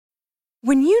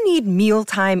When you need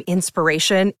mealtime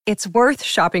inspiration, it's worth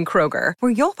shopping Kroger,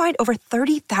 where you'll find over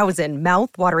 30,000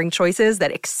 mouth-watering choices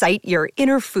that excite your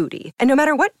inner foodie. And no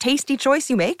matter what tasty choice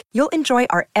you make, you'll enjoy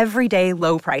our everyday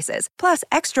low prices, plus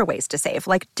extra ways to save,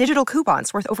 like digital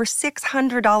coupons worth over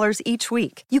 $600 each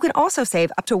week. You can also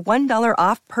save up to $1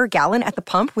 off per gallon at the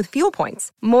pump with fuel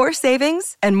points. More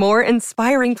savings and more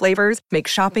inspiring flavors make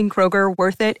shopping Kroger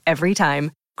worth it every time.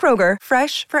 Kroger,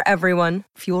 fresh for everyone.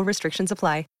 Fuel restrictions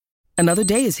apply. Another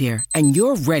day is here, and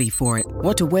you're ready for it.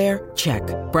 What to wear? Check.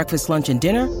 Breakfast, lunch, and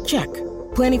dinner? Check.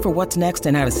 Planning for what's next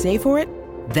and how to save for it?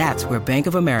 That's where Bank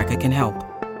of America can help.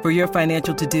 For your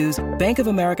financial to-dos, Bank of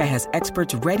America has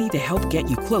experts ready to help get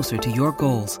you closer to your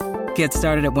goals. Get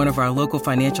started at one of our local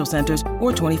financial centers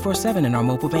or 24/7 in our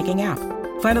mobile banking app.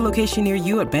 Find a location near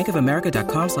you at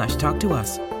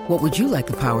bankofamerica.com/talktous. What would you like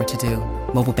the power to do?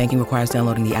 Mobile banking requires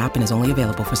downloading the app and is only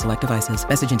available for select devices.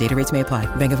 Message and data rates may apply.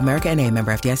 Bank of America N.A.,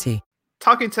 member FDIC.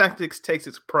 Talking Tactics takes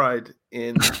its pride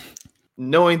in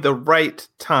knowing the right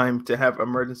time to have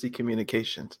emergency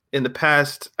communications. In the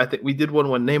past, I think we did one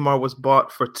when Neymar was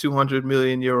bought for 200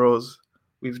 million euros.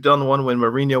 We've done one when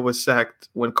Mourinho was sacked,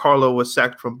 when Carlo was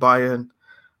sacked from Bayern.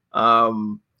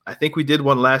 I think we did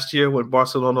one last year when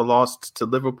Barcelona lost to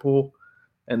Liverpool,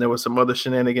 and there were some other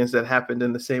shenanigans that happened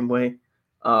in the same way.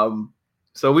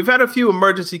 So we've had a few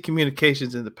emergency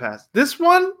communications in the past. This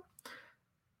one's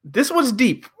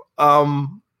deep.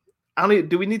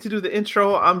 Do we need to do the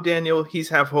intro? I'm Daniel. He's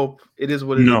Have Hope. It is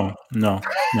what it is. No.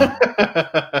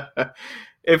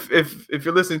 If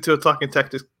you're listening to a Talking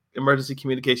Tactics emergency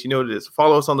communication, you know what it is.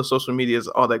 Follow us on the social medias,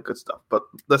 all that good stuff. But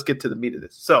let's get to the meat of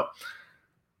this. So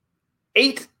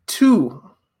 8-2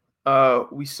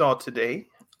 we saw today.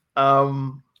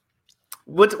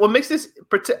 What makes this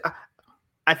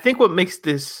I think what makes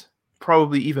this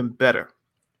probably even better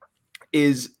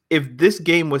is if this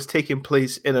game was taking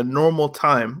place in a normal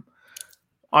time,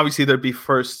 obviously there'd be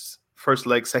first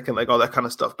leg, second leg, all that kind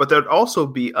of stuff. But there'd also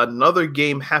be another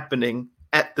game happening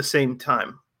at the same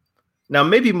time. Now,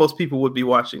 maybe most people would be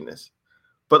watching this,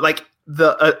 but like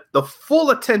the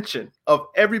full attention of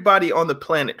everybody on the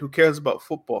planet who cares about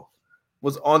football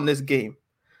was on this game,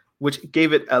 which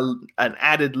gave it an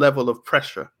added level of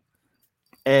pressure.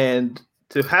 And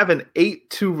to have an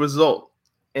 8-2 result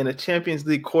in a Champions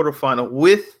League quarterfinal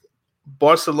with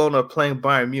Barcelona playing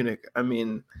Bayern Munich, I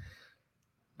mean,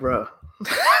 bruh.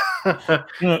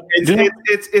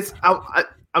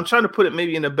 I'm trying to put it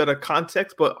maybe in a better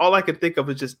context, but all I can think of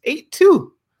is just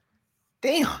 8-2.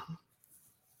 Damn.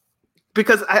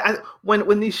 Because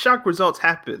when these shock results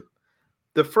happen,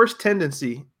 the first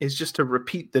tendency is just to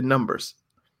repeat the numbers.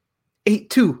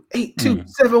 8-2, 8-2,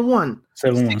 7-1,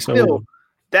 6-0.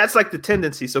 That's like the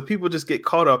tendency. So people just get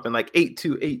caught up in like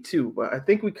 8-2, 8-2. But I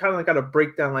think we kind of got to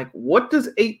break down like, what does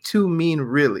 8-2 mean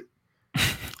really?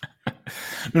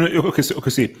 Okay,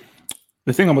 see.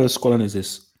 The thing about the scoreline is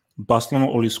this.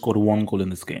 Barcelona only scored one goal in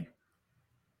this game.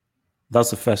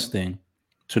 That's the first thing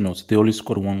to note. They only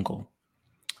scored one goal.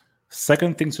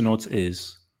 Second thing to note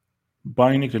is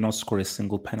Bayern Munich did not score a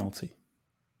single penalty.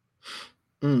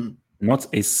 Not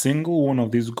a single one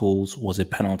of these goals was a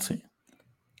penalty.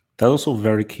 That's also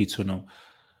very key to know.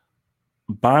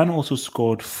 Bayern also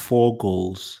scored 4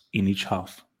 goals in each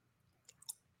half.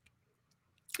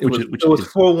 It was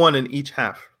 4-1 in each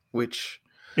half, which,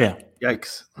 yeah,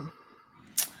 yikes.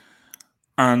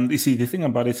 And you see, the thing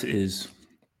about it is,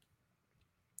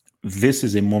 this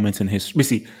is a moment in history. You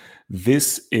see,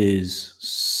 this is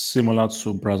similar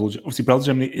to Brazil. Obviously,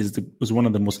 Brazil-Germany is one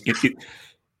of the most,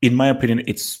 in my opinion,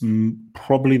 it's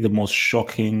probably the most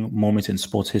shocking moment in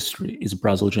sports history is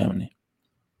Brazil-Germany.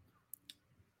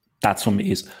 That's for me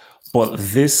is. But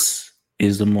this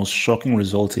is the most shocking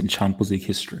result in Champions League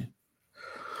history.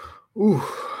 Ooh.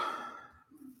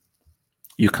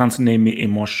 You can't name me a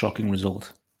more shocking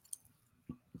result.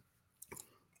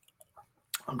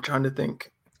 I'm trying to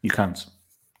think. You can't.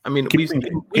 I mean, we've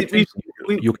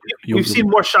seen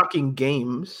more shocking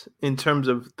games in terms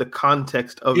of the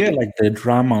context of like the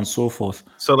drama and so forth.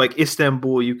 So, like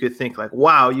Istanbul, you could think like,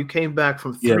 "Wow, you came back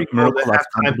from 3 goals at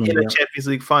halftime in a Champions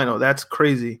League final. That's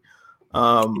crazy."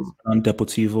 On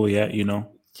Deportivo,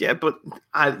 Yeah, but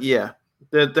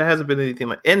there hasn't been anything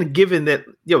like. And given that,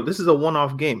 this is a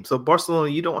one-off game, so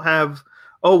Barcelona, you don't have.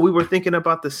 Oh, we were thinking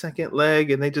about the second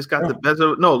leg, and they just got the best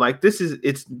of it. No, like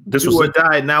it's do or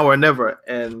die, now or never,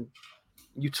 and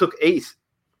you took 8,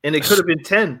 and it could have been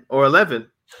 10 or 11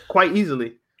 quite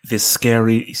easily. This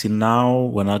scary. You see, now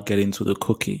we're not getting to the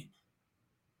cookie.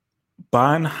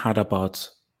 Bayern had about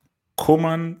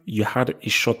Koeman. You had a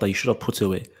shot that you should have put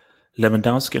away.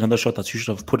 Lewandowski, another shot that you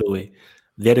should have put away.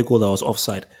 They had a goal that was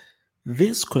offside.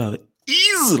 This could have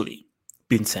easily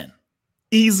been 10.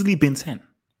 Easily been 10.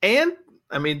 And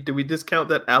I mean, do we discount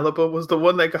that Alaba was the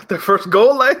one that got their first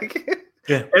goal? Like,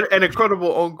 Yeah. an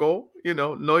incredible own goal. You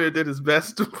know, Neuer did his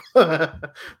best,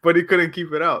 but he couldn't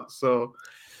keep it out. So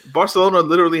Barcelona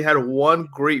literally had one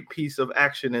great piece of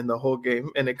action in the whole game,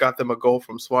 and it got them a goal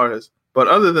from Suarez. But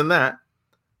other than that,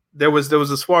 there was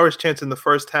a Suarez chance in the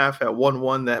first half at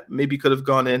 1-1 that maybe could have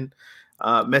gone in.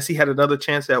 Messi had another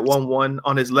chance at 1-1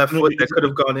 on his left foot that could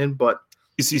have gone in, but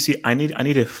you see, I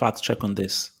need a fact check on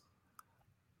this.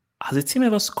 Has a team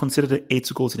ever considered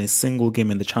 8 goals in a single game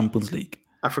in the Champions League?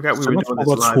 I forgot we were doing this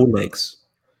live. 2 legs.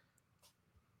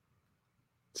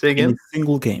 Say again? In a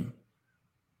single game.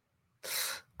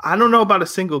 I don't know about a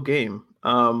single game.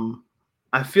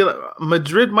 I feel like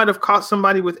Madrid might have caught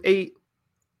somebody with 8.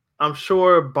 I'm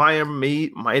sure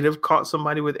Bayern might have caught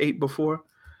somebody with 8 before.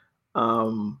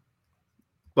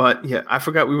 But yeah, I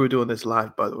forgot we were doing this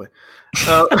live, by the way.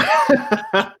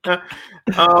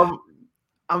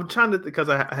 I'm trying to, because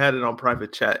I had it on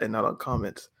private chat and not on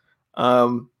comments.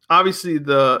 Obviously,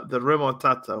 the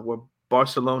remontada where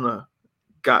Barcelona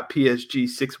got PSG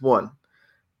 6-1.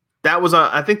 That was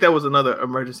I think that was another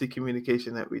emergency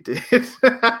communication that we did.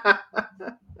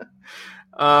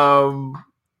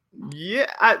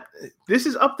 This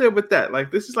is up there with that.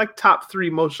 Like, this is like top 3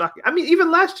 most shocking. I mean,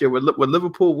 even last year when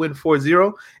Liverpool win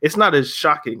 4-0, it's not as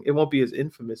shocking. It won't be as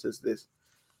infamous as this.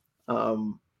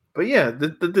 But yeah,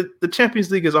 the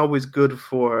Champions League is always good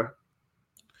for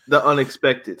the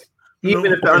unexpected,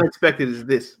 even if the unexpected is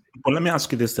this. But let me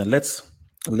ask you this then. Let's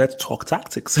talk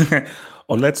tactics,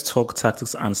 or let's talk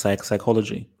tactics and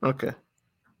psychology. Okay.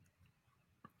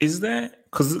 Is there,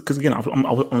 because again, I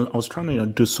was trying to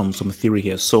do some theory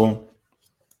here. So,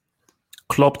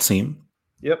 club team,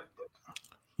 yep,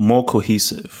 more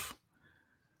cohesive,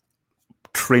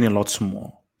 train a lot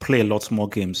more, play a lot more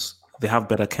games. They have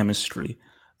better chemistry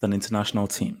than international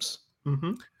teams.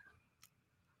 Mm-hmm.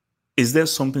 Is there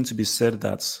something to be said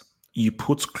that you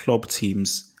put club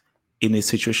teams in a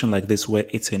situation like this where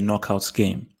it's a knockout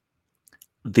game?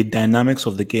 The dynamics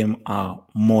of the game are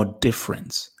more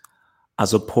different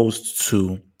as opposed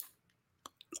to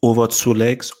over 2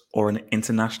 legs or an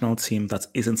international team that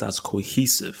isn't as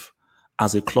cohesive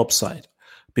as a club side.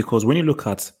 Because when you look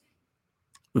at,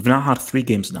 we've now had 3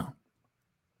 games now.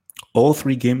 All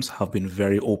 3 games have been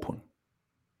very open,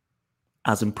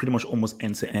 as in pretty much almost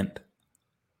end to end.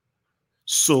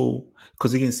 So,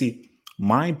 because you can see,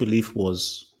 my belief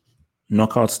was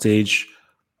knockout stage,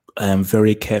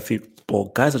 very careful,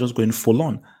 but guys are just going full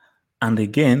on. And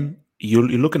again, you're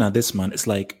looking at this, man, it's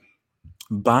like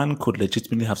Bayern could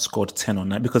legitimately have scored 10 or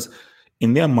 9, because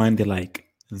in their mind, they're like,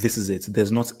 this is it.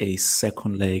 There's not a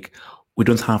second leg. We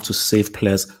don't have to save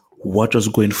players. We're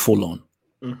just going full on.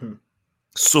 Mm-hmm.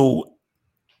 So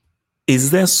is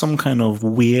there some kind of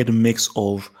weird mix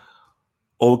of,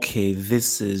 okay,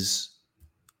 this is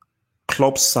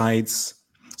club sides,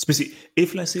 especially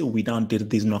if, let's say, we now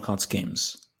did these knockout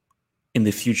games in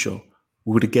the future,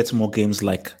 we would get more games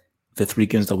like the 3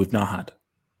 games that we've now had,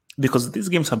 because these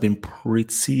games have been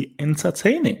pretty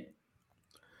entertaining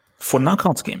for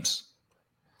knockout games.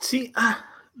 See, I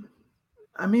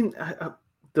mean,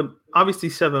 the obviously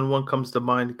 7-1 comes to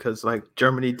mind because, like,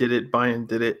 Germany did it, Bayern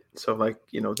did it. So, like,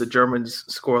 you know, the Germans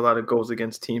score a lot of goals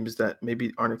against teams that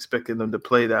maybe aren't expecting them to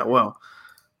play that well.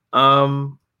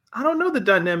 I don't know, the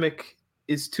dynamic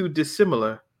is too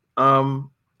dissimilar.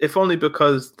 If only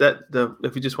because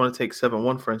if you just want to take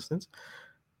 7-1, for instance,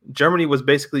 Germany was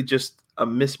basically just a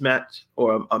mismatch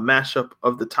or a mashup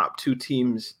of the top 2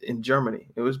 teams in Germany.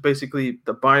 It was basically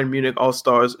the Bayern Munich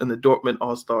All-Stars and the Dortmund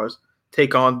All-Stars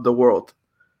take on the world,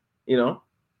 you know?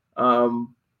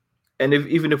 And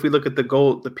even if we look at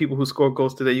the people who scored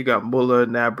goals today, you got Müller,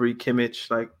 Gnabry, Kimmich,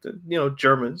 like,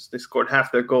 Germans, they scored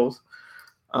half their goals.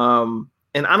 And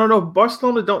I don't know,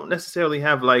 Barcelona don't necessarily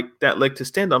have like that leg to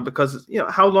stand on because,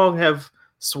 how long have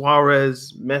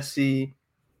Suarez, Messi,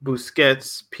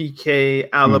 Busquets, PK,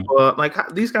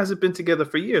 Alaba, these guys have been together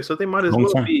for years, so they might as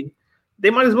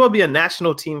well be a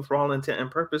national team for all intent and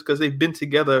purpose because they've been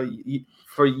together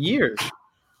for years.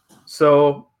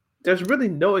 So there's really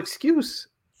no excuse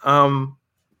to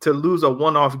lose a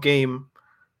one-off game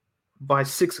by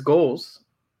 6 goals,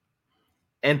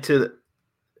 and the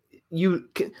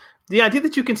idea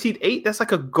that you concede 8, that's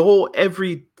like a goal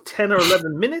every 10 or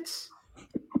 11 minutes.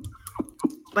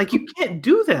 Like, you can't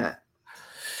do that.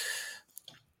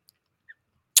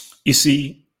 You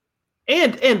see,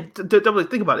 and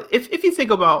think about it. If you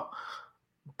think about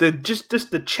just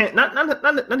the chance,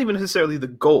 not even necessarily the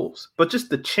goals, but just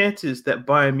the chances that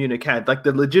Bayern Munich had, like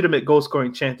the legitimate goal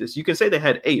scoring chances. You can say they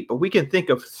had 8, but we can think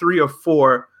of 3 or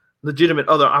 4 legitimate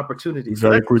other opportunities. So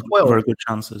Very that's 12. very good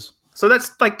chances. So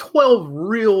that's like 12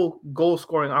 real goal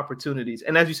scoring opportunities.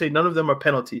 And as you say, none of them are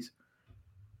penalties.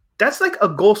 That's like a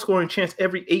goal scoring chance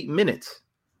every 8 minutes.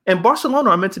 And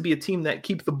Barcelona are meant to be a team that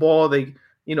keep the ball. They,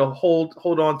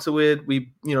 hold on to it.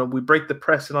 We break the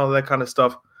press and all that kind of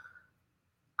stuff.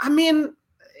 I mean,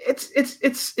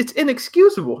 it's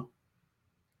inexcusable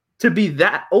to be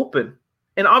that open.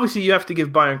 And obviously you have to give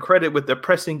Bayern credit with their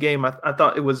pressing game. I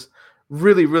thought it was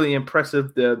really, really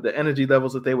impressive, the energy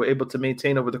levels that they were able to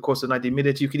maintain over the course of 90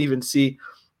 minutes. You can even see,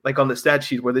 like on the stat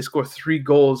sheet, where they score 3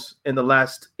 goals in the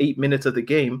last 8 minutes of the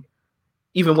game.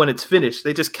 Even when it's finished,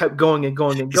 they just kept going and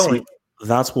going and going.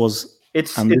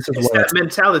 It's that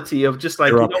mentality of just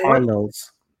like, there are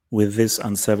parallels with this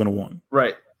and 7-1.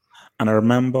 Right. And I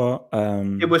remember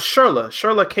it was Schürrle.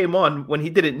 Schürrle came on when he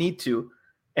didn't need to,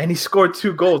 and he scored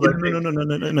 2 goals. No.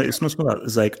 It's not that.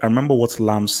 It's like, I remember what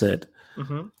Lam said,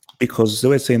 because they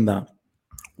were saying that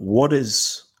what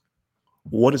is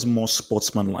more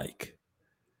sportsmanlike,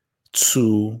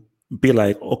 to be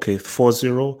like, okay,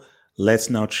 4-0, let's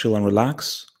now chill and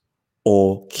relax,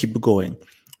 or keep going.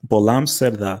 But Lam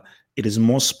said that it is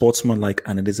more sportsmanlike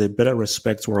and it is a better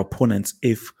respect to our opponents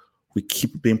if we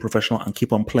keep being professional and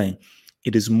keep on playing.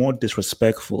 It is more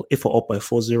disrespectful if we're up by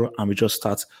 4-0 and we just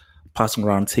start passing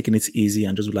around, taking it easy,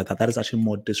 and just like that. That is actually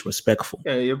more disrespectful.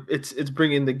 Yeah, it's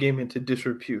bringing the game into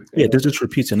disrepute. Yeah,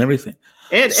 disrepute and everything.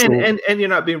 And you're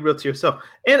not being real to yourself.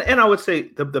 And I would say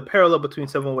the parallel between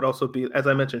 7 would also be, as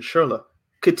I mentioned, Schürrle.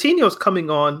 Coutinho's coming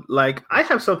on like, I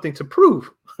have something to prove.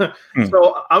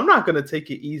 So I'm not going to take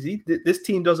it easy. This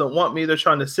team doesn't want me. They're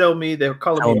trying to sell me. They're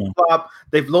calling me a flop.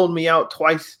 They've loaned me out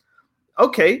twice.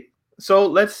 Okay, so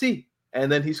let's see.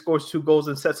 And then he scores 2 goals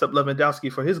and sets up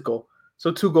Lewandowski for his goal.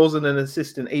 So 2 goals and an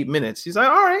assist in 8 minutes. He's like,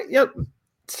 all right, yep,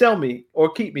 sell me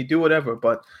or keep me, do whatever.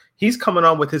 But he's coming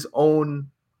on with his own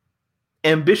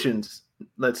ambitions,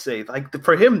 let's say. Like,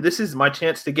 for him, this is my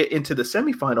chance to get into the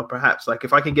semifinal, perhaps. Like,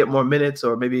 if I can get more minutes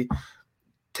or maybe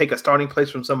take a starting place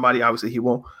from somebody, obviously he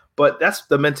won't. But that's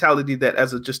the mentality that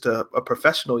as just a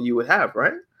professional you would have,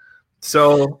 right?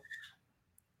 So,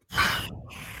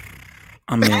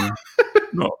 I mean,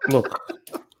 no, look.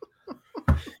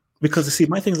 Because, you see,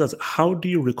 my thing is that how do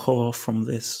you recover from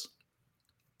this?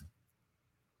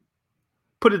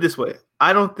 Put it this way.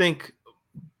 I don't think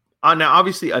now,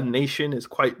 obviously, a nation is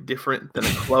quite different than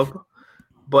a club,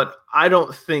 but I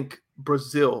don't think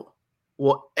Brazil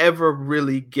will ever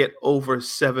really get over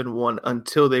 7-1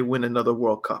 until they win another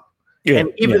World Cup. Yeah,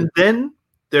 and even then,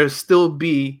 there'll still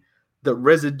be the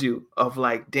residue of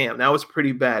like, damn, that was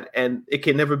pretty bad, and it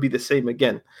can never be the same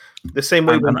again. The same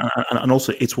way, and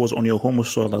also it was on your home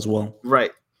soil as well,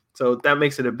 right? So that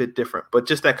makes it a bit different. But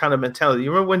just that kind of mentality. You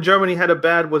remember when Germany had a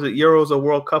bad, was it Euros or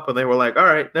World Cup, and they were like, all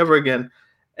right, never again,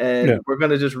 and we're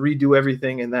gonna just redo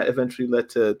everything, and that eventually led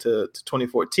to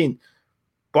 2014.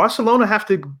 Barcelona have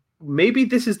to. Maybe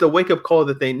this is the wake up call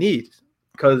that they need,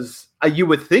 because you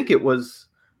would think it was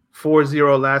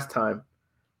 4-0 last time.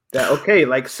 That okay,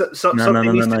 like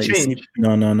something needs to change.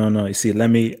 No. You see,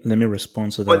 let me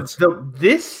respond to that. But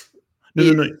this.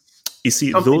 No. You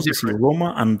see, those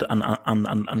Roma and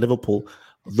Liverpool,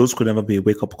 those could never be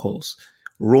wake up calls.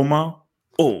 Roma,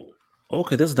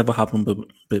 okay, this has never happened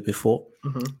before.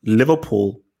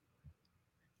 Liverpool,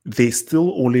 they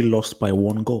still only lost by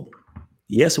 1 goal.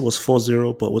 Yes, it was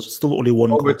 4-0, but it was still only 1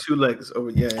 goal. Over 2 legs.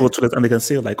 Over 2 legs, and they can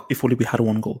say, like, if only we had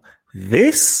 1 goal.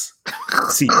 This,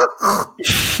 see.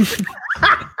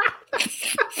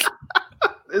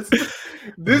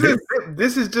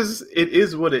 This is just, it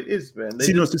is what it is, man. This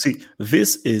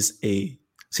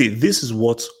is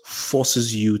what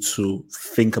forces you to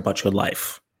think about your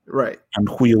life. Right. And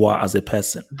who you are as a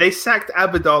person. They sacked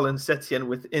Abidal and Setien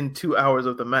within 2 hours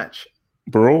of the match.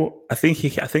 Bro, I think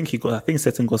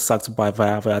Setien got sacked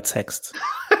via text.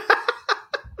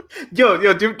 Yo,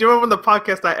 do you remember on the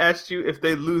podcast I asked you if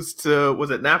they lose to,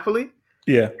 was it Napoli?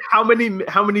 Yeah. How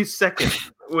many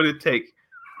seconds would it take?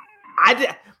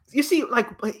 You see, like,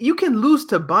 you can lose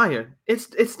to Bayern.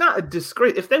 It's not a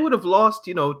disgrace. If they would have lost,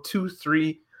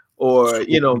 2-3 or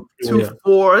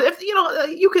 2-4, if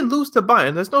you can lose to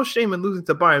Bayern. There's no shame in losing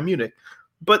to Bayern Munich.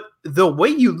 But the way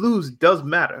you lose does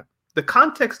matter. The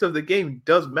context of the game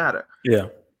does matter. Yeah.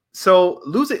 So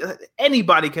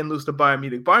anybody can lose to Bayern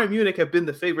Munich. Bayern Munich have been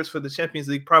the favorites for the Champions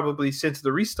League probably since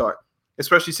the restart,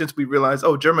 especially since we realized,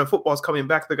 German football is coming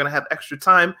back. They're going to have extra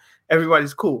time.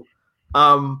 Everybody's cool.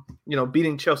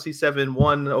 Beating Chelsea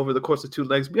 7-1 over the course of 2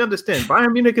 legs. We understand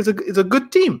Bayern Munich is a good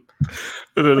team.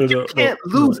 You can't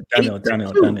lose. Daniel.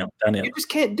 You just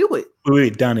can't do it.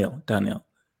 Wait, Daniel.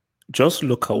 Just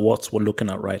look at what we're looking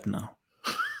at right now.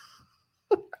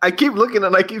 I keep looking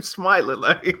and I keep smiling.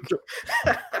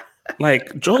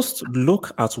 Like, just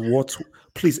look at what.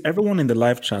 Please, everyone in the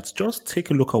live chat, just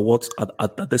take a look at what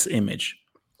at this image.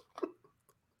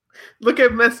 Look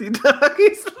at Messi, dog.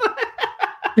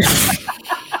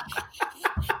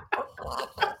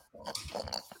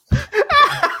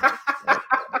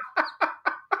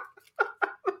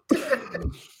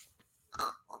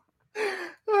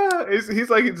 He's he's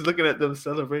like he's looking at them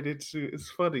celebrating too. It's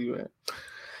funny, man.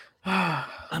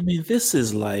 I mean, this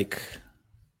is like,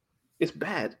 it's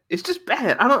bad. It's just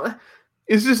bad. I don't.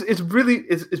 It's really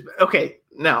okay.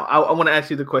 Now I want to ask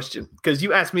you the question because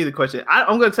you asked me the question.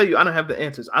 I'm going to tell you I don't have the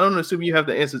answers. I don't assume you have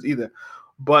the answers either.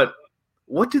 But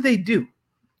what do they do?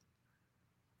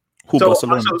 So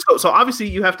obviously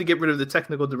you have to get rid of the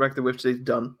technical director, which they've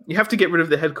done. You have to get rid of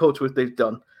the head coach, which they've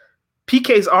done.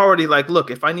 PK's already like, look,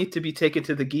 if I need to be taken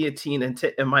to the guillotine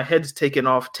and my head's taken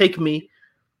off, take me.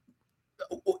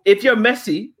 If you're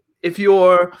Messi, if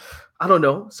you're, I don't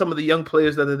know, some of the young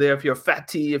players that are there, if you're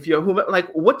Fati, if you're whomever, like,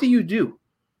 what do you do?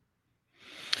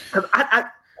 Because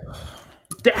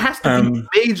there has to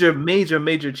be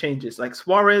major changes. Like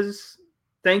Suarez,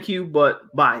 thank you,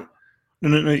 but bye.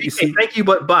 No. You see, thank you,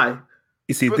 but bye.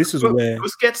 You see, this is where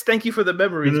Busquets, thank you for the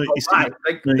memories. This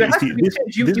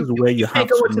is where you have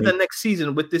to go to into the next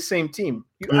season with this same team.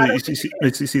 You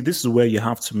see, this is where you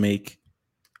have to make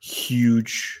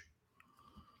huge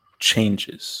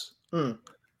changes.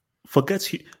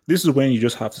 This is when you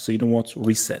just have to say, you know what,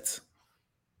 reset,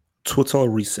 total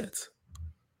reset.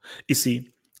 You see,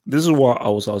 this is what I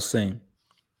was saying.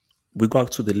 We go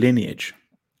back to the lineage.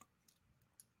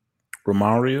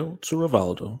 Romario to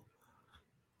Rivaldo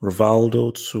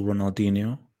to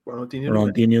Ronaldinho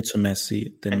to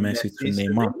Messi, then Messi to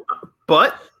Neymar.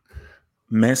 But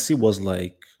Messi was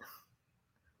like,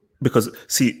 because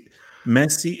see,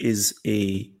 Messi is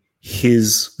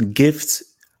his gift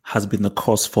has been the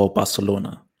cause for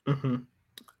Barcelona,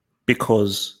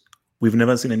 because we've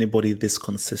never seen anybody this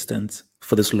consistent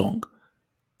for this long.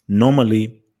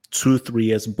 Normally 2-3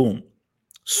 years, boom.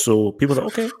 So people are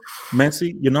okay,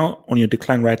 Messi, you're now on your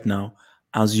decline right now.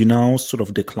 As you now sort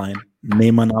of decline,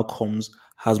 Neymar now comes,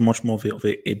 has much more of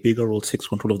a bigger role, takes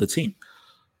control of the team.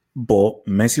 But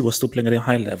Messi was still playing at a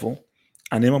high level.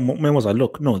 And Neymar was like,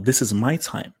 look, no, this is my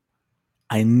time.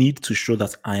 I need to show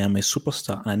that I am a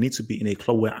superstar. And I need to be in a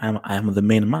club where I am the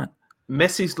main man.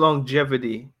 Messi's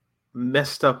longevity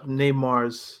messed up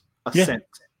Neymar's ascent.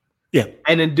 Yeah.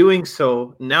 And in doing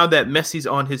so, now that Messi's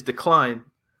on his decline,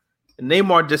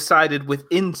 Neymar decided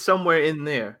within somewhere in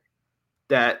there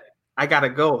that I gotta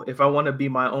go if I want to be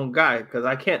my own guy, because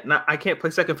I can't play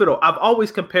second fiddle. I've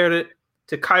always compared it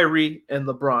to Kyrie and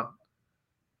LeBron.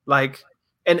 Like,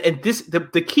 and this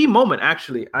the key moment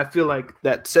actually, I feel like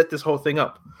that set this whole thing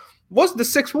up was the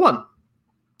 6-1.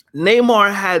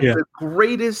 Neymar had the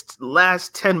greatest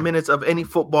last 10 minutes of any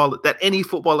footballer that any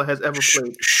footballer has ever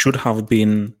played. Should have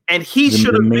been, and he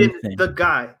should have been the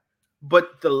guy.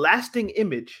 But the lasting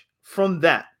image from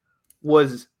that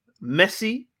was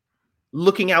Messi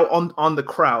looking out on the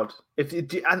crowd.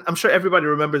 I'm sure everybody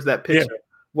remembers that picture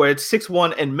where it's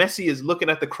 6-1 and Messi is looking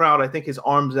at the crowd. I think his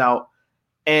arms out,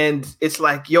 and it's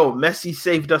like, yo, Messi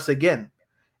saved us again.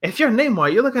 If you're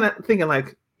Neymar, you're looking at thinking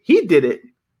like, he did it.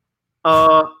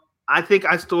 I think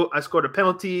I scored a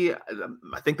penalty.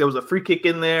 I think there was a free kick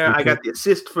in there. Okay. I got the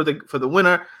assist for the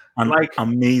winner. Like,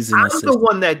 amazing. I'm the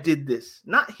one that did this,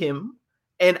 not him.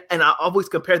 And I always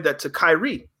compared that to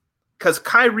Kyrie, because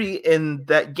Kyrie in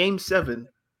that Game 7,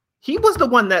 he was the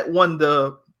one that won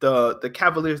the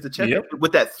Cavaliers the championship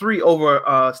with that 3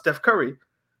 over Steph Curry.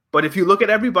 But if you look at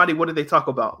everybody, what did they talk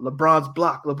about? LeBron's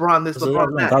block, LeBron this,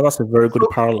 LeBron that. That's a very good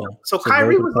parallel. So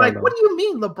Kyrie was like, what do you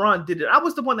mean LeBron did it? I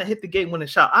was the one that hit the game-winning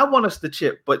shot. I want us to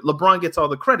chip, but LeBron gets all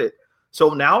the credit. So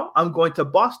now I'm going to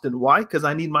Boston. Why? Because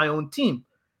I need my own team.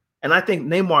 And I think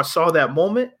Neymar saw that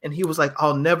moment, and he was like,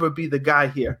 I'll never be the guy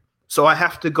here. So I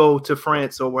have to go to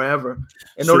France or wherever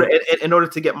in order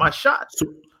to get my shot.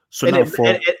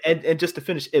 And just to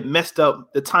finish, it messed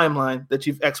up the timeline that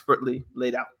you've expertly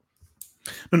laid out.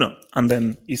 No. And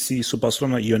then you see, so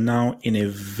Barcelona, you're now in a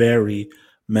very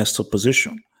messed up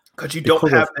position. Because you don't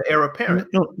have the heir apparent.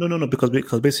 No. Because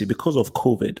basically, because of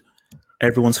COVID,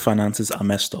 everyone's finances are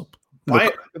messed up.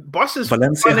 Barca's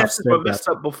finances were messed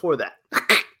up before that.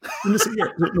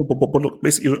 But look,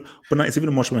 basically, but now it's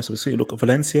even much more. So look,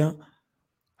 Valencia,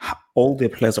 all their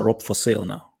players are up for sale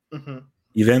now.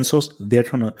 Juventus, they're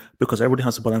trying to, because everybody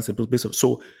has to balance their business.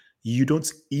 So you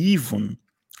don't even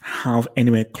have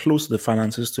anywhere close to the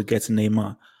finances to get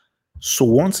Neymar. So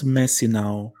once Messi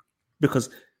now, because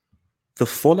the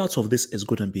fallout of this is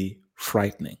going to be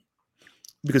frightening.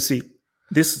 Because see,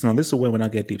 this is where when I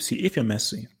get deep. See, if you're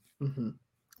Messi, Mm-hmm.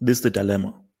 this is the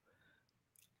dilemma.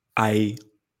 I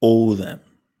owe them.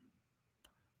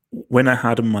 When I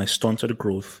had my stunted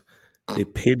growth, they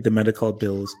paid the medical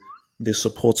bills. They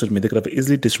supported me. They could have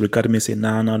easily disregarded me and say,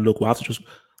 nah, look, we have to just.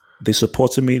 They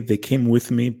supported me. They came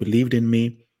with me, believed in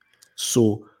me.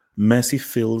 So Messi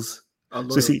feels.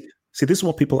 So see, this is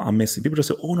what people are missing. People just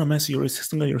say, oh no, Messi, you're a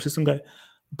system guy.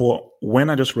 But when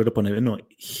I just read up on it,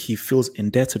 he feels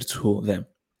indebted to them.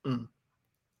 Mm.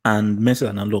 And Messi,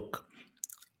 and look,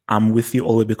 I'm with you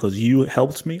always because you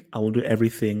helped me. I will do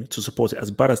everything to support it.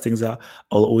 As bad as things are,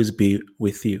 I'll always be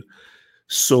with you.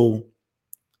 So,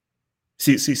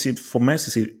 see, for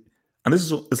Messi, and this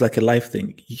is like a life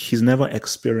thing. He's never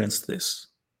experienced this.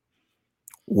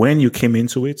 When you came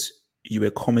into it, you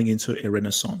were coming into a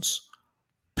renaissance.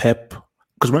 Pep,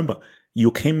 because remember,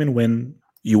 you came in when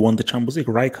you won the Champions League,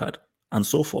 Rijkaard, and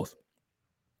so forth.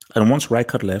 And once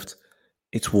Rijkaard left,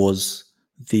 it was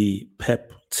the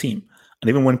Pep team. And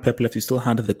even when Pep left, you still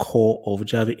had the core of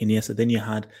Xavi, Iniesta. Then you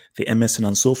had the MSN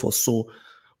and so forth. So,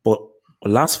 but the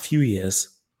last few years,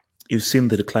 you've seen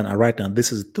the decline. And right now,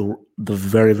 this is the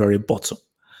very, very bottom.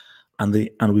 And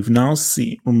we've now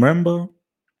seen, remember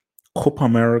Copa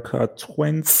America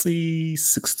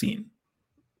 2016?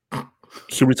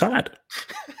 He retired.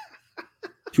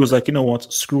 He was like, you know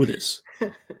what? Screw this.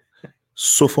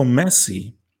 So for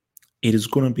Messi, it is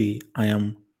going to be, I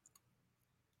am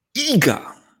eager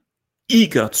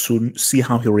to see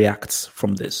how he reacts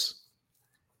from this.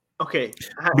 Okay.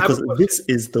 Because this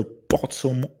is the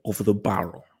bottom of the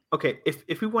barrel. Okay.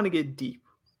 If we want to get deep,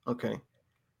 okay.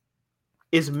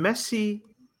 Is Messi,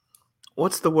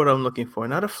 what's the word I'm looking for?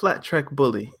 Not a flat track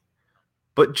bully,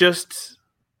 but just,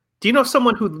 do you know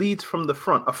someone who leads from the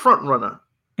front, a front runner?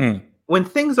 Mm. When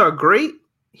things are great,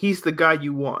 he's the guy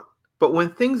you want. But when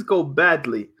things go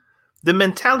badly, the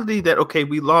mentality that, okay,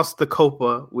 we lost the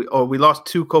Copa, we lost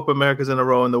 2 Copa Americas in a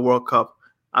row in the World Cup.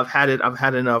 I've had it. I've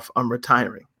had enough. I'm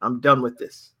retiring. I'm done with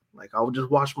this. Like, I'll just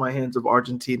wash my hands of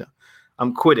Argentina.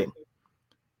 I'm quitting.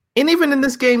 And even in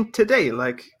this game today,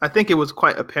 like, I think it was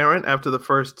quite apparent after the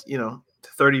first,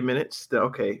 30 minutes that,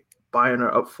 okay, Bayern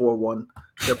are up 4-1.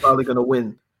 They're probably going to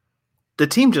win. The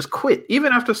team just quit.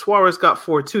 Even after Suarez got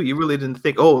 4-2, you really didn't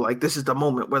think, oh, like, this is the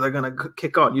moment where they're going to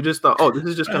kick on. You just thought, oh, this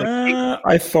is just going to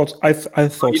I thought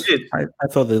you did. I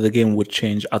thought that the game would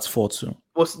change at 4-2.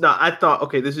 Well, no, I thought,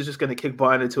 okay, this is just going to kick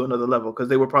Bayern into another level because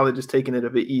they were probably just taking it a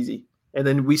bit easy. And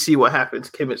then we see what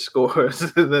happens. Kimmich scores.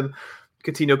 And then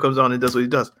Coutinho comes on and does what he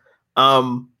does.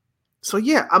 So,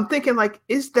 yeah, I'm thinking, like,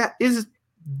 is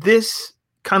this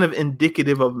kind of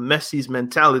indicative of Messi's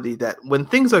mentality that when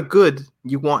things are good,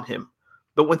 you want him?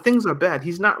 But when things are bad,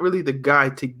 he's not really the guy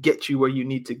to get you where you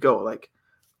need to go. Like,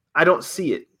 I don't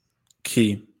see it.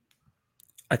 Key.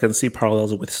 I can see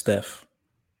parallels with Steph.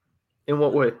 In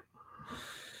what way?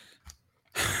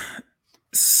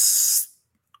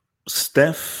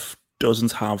 Steph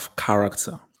doesn't have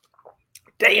character.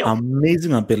 Damn.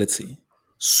 Amazing ability.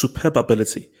 Superb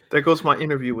ability. There goes my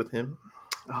interview with him.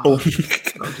 Oh,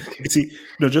 see,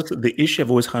 just the issue I've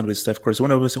always had with Steph Curry. So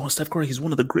when I always say, Steph Curry, he's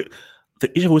one of the great. The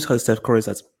issue I've always had with Steph Curry is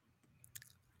that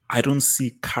I don't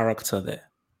see character there.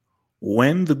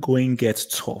 When the going gets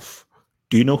tough,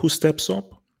 do you know who steps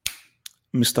up?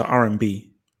 Mr. R&B.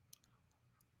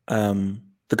 The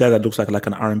guy that looks like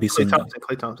an R&B singer.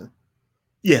 Klay Thompson.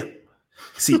 Yeah.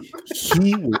 See,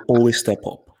 he will always step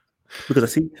up.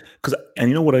 Because and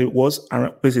you know what it was?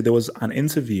 Basically, there was an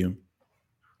interview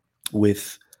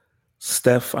with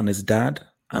Steph and his dad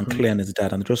and Clay and his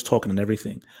dad, and they're just talking and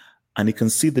everything. And you can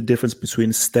see the difference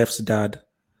between Steph's dad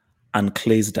and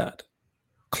Clay's dad.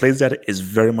 Clay's dad is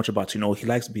very much about, he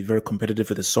likes to be very competitive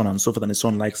with his son and so forth, and his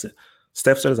son likes it.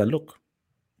 Steph's dad is like, look,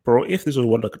 bro, if this was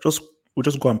what, we'll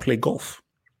just go and play golf.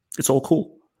 It's all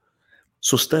cool.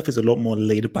 So Steph is a lot more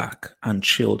laid back and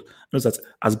chilled. Knows that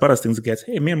as bad as things get,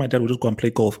 hey, me and my dad will just go and play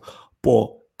golf. But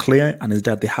Clay and his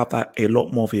dad, they have that a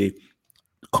lot more of a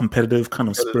competitive kind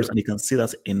of spirit, and you can see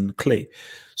that in Clay.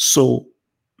 So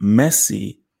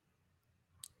Messi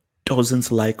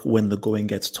doesn't like when the going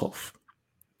gets tough.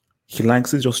 He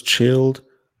likes it just chilled,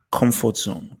 comfort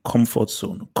zone.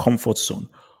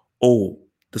 Oh,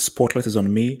 the spotlight is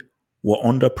on me. We're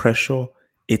under pressure.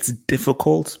 It's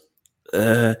difficult.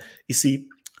 You see,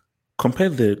 compare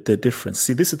the difference.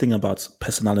 See, this is the thing about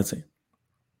personality.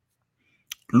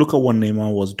 Look at what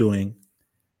Neymar was doing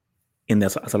in the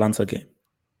Atalanta game.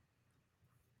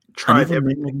 And even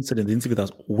Neymar said in the interview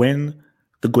that when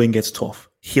the going gets tough,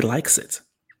 he likes it.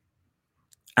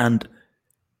 And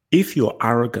if you're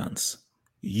arrogant,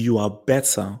 you are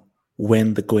better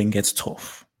when the going gets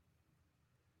tough.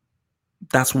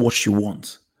 That's what you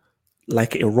want.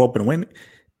 like a Robin when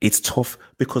it's tough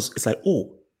because it's like,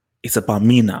 oh, it's about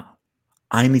me now.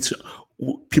 I need to.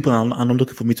 People are not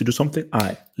looking for me to do something. All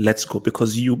right, let's go.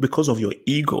 Because of your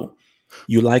ego,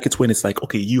 you like it when it's like,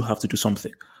 okay, you have to do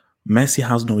something. Messi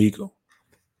has no ego.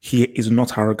 He is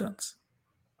not arrogant.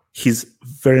 He's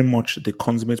very much the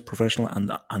consummate professional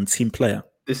and team player.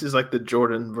 This is like the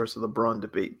Jordan versus LeBron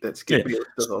debate that's getting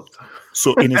all the time.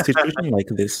 So in a situation like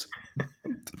this,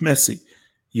 Messi,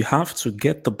 you have to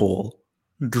get the ball,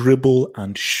 dribble,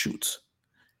 and shoot.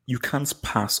 You can't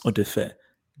pass or defer.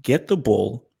 Get the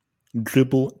ball,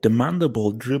 dribble, demand the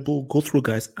ball, dribble, go through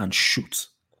guys, and shoot.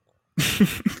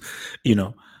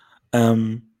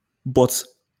 But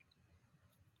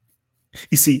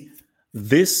you see,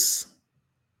 this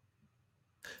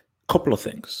couple of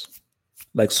things.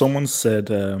 Like someone said,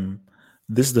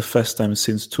 this is the first time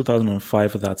since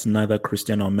 2005 that neither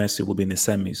Cristiano or Messi will be in the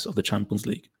semis of the Champions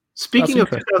League. Speaking of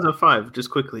 2005, just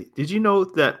quickly, did you know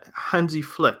that Hansi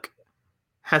Flick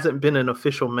hasn't been an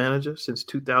official manager since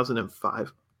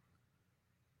 2005?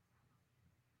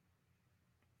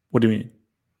 What do you mean?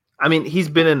 I mean, he's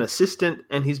been an assistant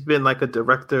and he's been like a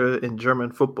director in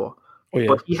German football. Oh, yeah.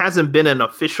 But he hasn't been an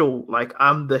official, like,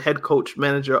 I'm the head coach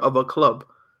manager of a club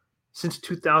since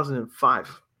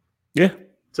 2005. Yeah.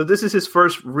 So this is his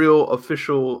first real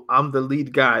official, I'm the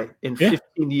lead guy in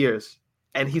 15 years.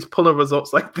 And he's pulling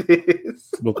results like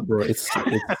this. Look, bro, it's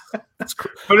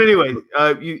But anyway,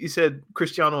 you said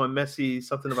Cristiano and Messi,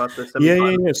 something about the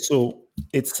semifinals. Yeah. So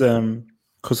it's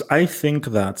because I think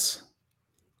that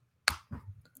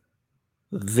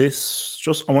this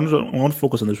just I want to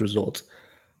focus on this result.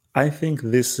 I think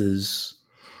this is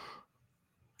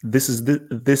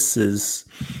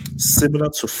similar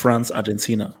to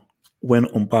France-Argentina when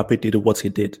Mbappe did what he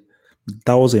did.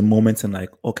 That was a moment in like,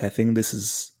 okay, I think this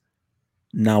is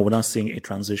now we're not seeing a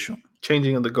transition.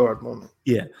 Changing of the guard moment.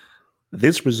 Yeah.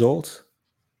 This result,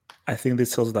 I think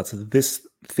this tells us that this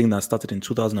thing that started in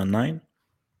 2009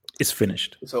 is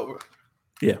finished. It's over.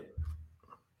 Yeah.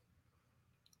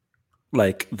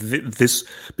 Like this,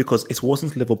 because it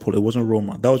wasn't Liverpool, it wasn't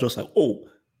Roma. That was just like, oh,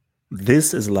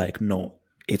 this is like, no,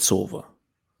 it's over.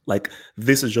 Like,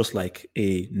 this is just like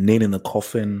a nail in the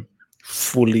coffin,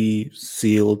 fully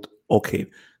sealed. Okay,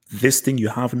 this thing you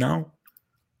have now,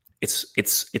 it's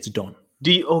done.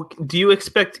 Do you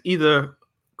expect either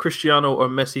Cristiano or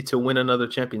Messi to win another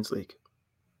Champions League?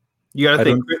 You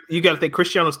gotta think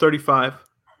Cristiano's 35,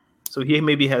 so he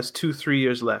maybe has 2-3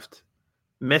 years left.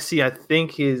 Messi, I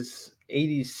think, is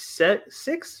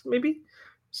 86, maybe.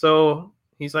 So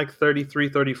he's like 33,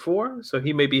 34. So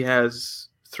he maybe has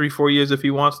 3-4 years if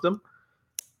he wants them.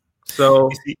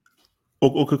 So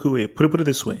okay, put it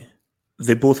this way.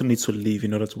 They both need to leave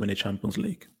in order to win a Champions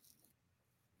League.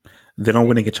 They're not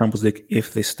winning a Champions League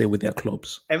if they stay with their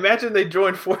clubs. Imagine they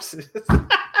join forces.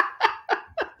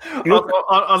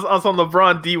 on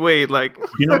LeBron D Wade, like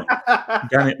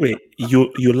Danny, wait,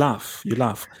 you laugh.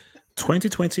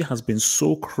 2020 has been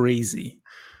so crazy.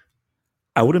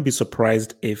 I wouldn't be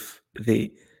surprised if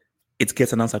it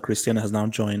gets announced that Cristiano has now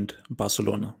joined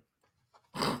Barcelona.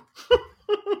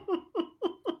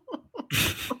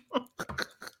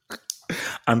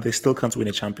 And they still can't win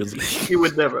a Champions League. He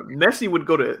would never. Messi would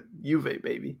go to Juve,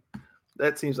 maybe.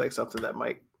 That seems like something that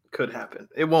could happen.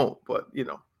 It won't, but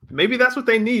maybe that's what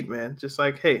they need, man. Just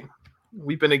like, hey,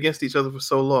 we've been against each other for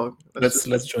so long.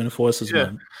 Let's join forces,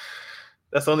 man.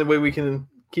 That's the only way we can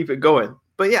keep it going.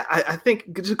 But yeah, I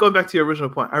think, just going back to your original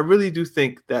point, I really do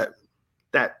think that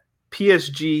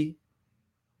PSG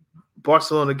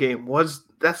Barcelona game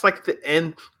that's like the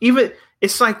end. Even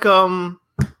it's like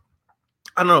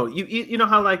I don't know. You know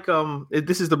how like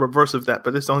this is the reverse of that,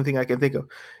 but it's the only thing I can think of.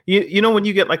 You know when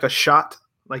you get like a shot,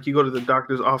 like you go to the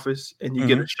doctor's office and you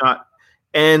get a shot,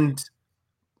 and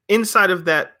inside of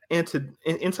that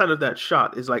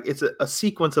shot is like it's a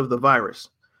sequence of the virus,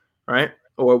 right?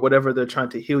 Or whatever they're trying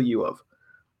to heal you of.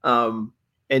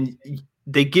 And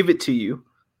they give it to you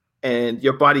and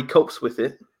your body copes with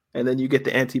it, and then you get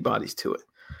the antibodies to it.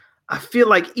 I feel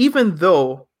like even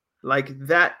though like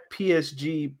that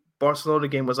PSG Barcelona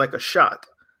game was like a shot,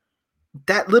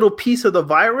 that little piece of the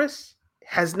virus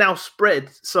has now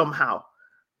spread somehow.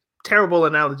 Terrible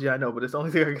analogy, I know, but it's the only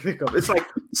thing I can think of. It's like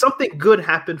something good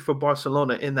happened for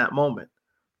Barcelona in that moment,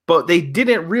 but they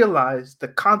didn't realize the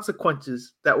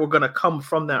consequences that were going to come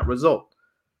from that result.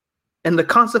 And the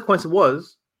consequence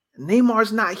was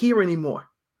Neymar's not here anymore.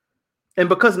 And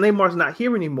because Neymar's not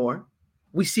here anymore,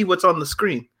 we see what's on the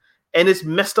screen. And it's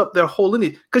messed up their whole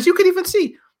lineage. Because you could even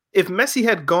see, if Messi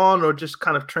had gone or just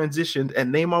kind of transitioned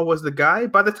and Neymar was the guy,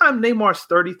 by the time Neymar's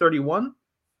 30, 31,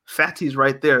 Fatty's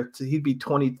right there. So he'd be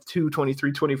 22,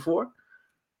 23, 24.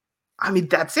 I mean,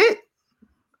 that's it.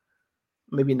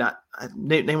 Maybe not.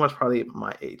 Neymar's probably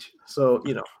my age. So,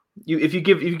 if you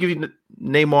give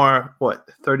Neymar, what,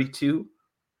 32?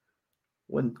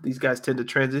 When these guys tend to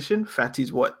transition,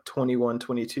 Fati's what, 21,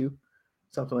 22,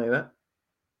 something like that.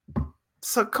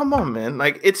 So come on, man.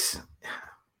 Like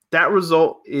that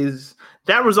result is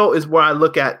where I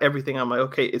look at everything. I'm like,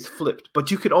 okay, it's flipped, but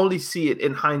you could only see it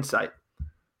in hindsight.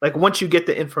 Like once you get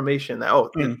the information that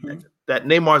that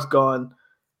Neymar's gone,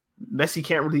 Messi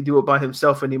can't really do it by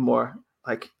himself anymore.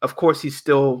 Like, of course, he's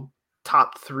still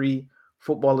top 3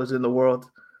 footballers in the world,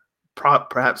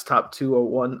 perhaps top 2 or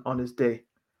 1 on his day.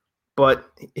 But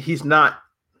he's not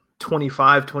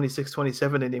 25, 26,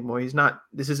 27 anymore.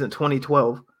 This isn't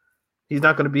 2012. He's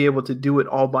not going to be able to do it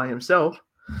all by himself.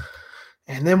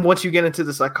 And then once you get into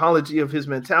the psychology of his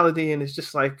mentality, and it's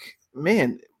just like,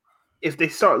 man, if they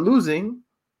start losing,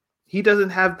 he doesn't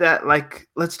have that, like,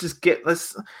 it's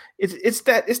the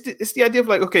idea of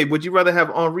like, okay, would you rather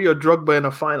have Henry or Drogba in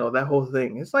a final? That whole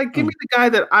thing. It's like, give me the guy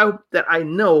that I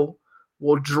know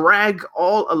will drag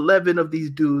all 11 of these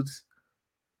dudes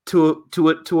to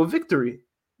a victory.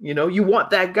 You want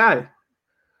that guy.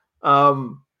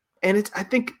 And I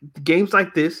think games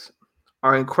like this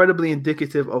are incredibly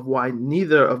indicative of why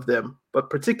neither of them, but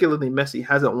particularly Messi,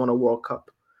 hasn't won a World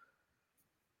Cup.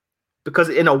 Because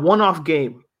in a one-off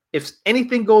game, if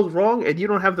anything goes wrong and you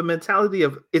don't have the mentality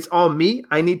of it's on me,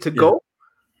 I need to go,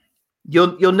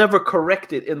 you'll never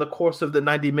correct it in the course of the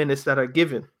 90 minutes that are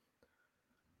given.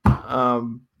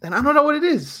 And I don't know what it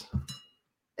is.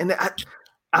 And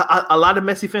a lot of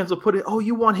Messi fans will put it, oh,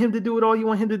 you want him to do it all? You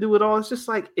want him to do it all? It's just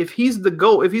like, if he's the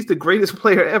GOAT, if he's the greatest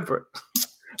player ever,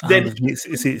 then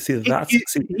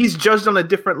he's judged on a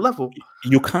different level.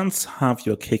 You can't have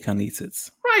your cake and eat it.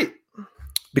 Right.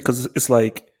 Because it's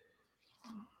like,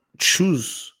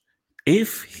 choose.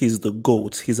 If he's the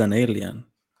GOAT, he's an alien.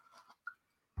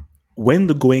 When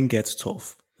the going gets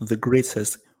tough, the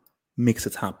greatest makes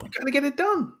it happen. You gotta get it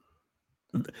done.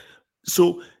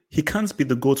 So he can't be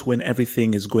the GOAT when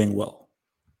everything is going well.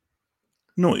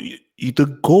 No,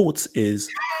 the GOAT is,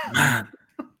 man,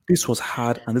 this was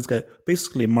hard. And this guy,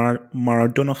 basically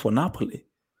Maradona for Napoli.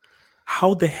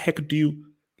 How the heck do you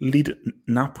lead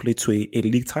Napoli to a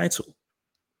league title?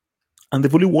 And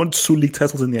they've only won 2 league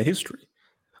titles in their history.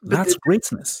 That's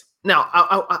greatness. Now,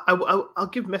 I'll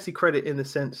give Messi credit in the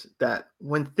sense that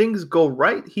when things go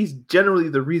right, he's generally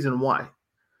the reason why.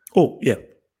 Oh, yeah.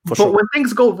 But when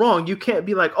things go wrong, you can't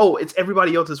be like, oh, it's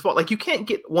everybody else's fault. Like, you can't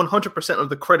get 100% of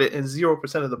the credit and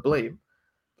 0% of the blame.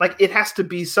 Like, it has to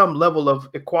be some level of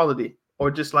equality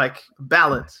or just like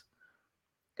balance.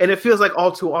 And it feels like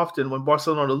all too often when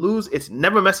Barcelona lose, it's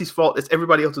never Messi's fault. It's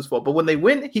everybody else's fault. But when they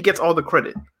win, he gets all the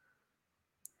credit.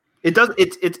 It does.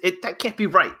 That can't be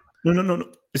right. No.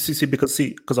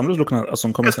 Because I'm just looking at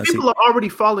some comments. Because people are already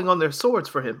falling on their swords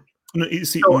for him. No, you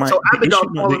see,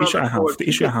 the issue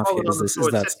I have here is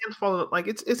that like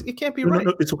it can't be right.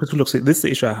 No, it's okay to look. See, this is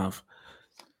the issue I have.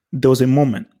 There was a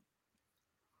moment,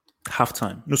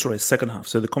 second half.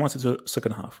 So the comments into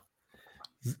second half.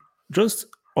 Just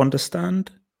understand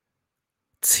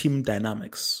team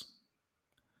dynamics,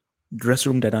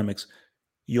 dressing room dynamics.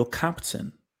 Your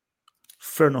captain,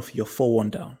 fair enough, you're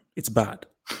 4-1 down. It's bad.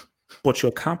 But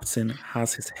your captain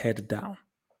has his head down,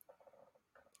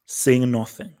 saying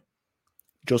nothing,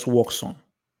 just walks on.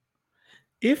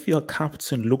 If your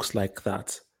captain looks like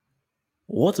that,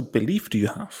 what belief do you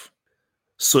have?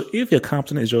 So if your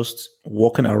captain is just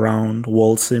walking around,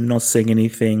 waltzing, not saying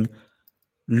anything,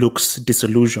 looks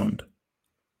disillusioned,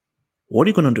 what are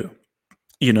you going to do?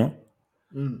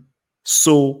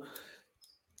 So,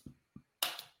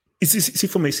 see,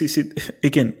 for me,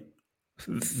 again,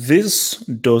 this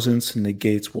doesn't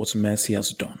negate what Messi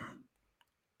has done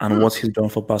and what he's done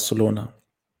for Barcelona.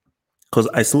 Because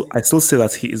I still say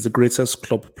that he is the greatest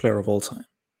club player of all time.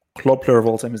 Club player of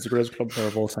all time is the greatest club player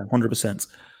of all time, 100%.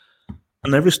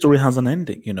 And every story has an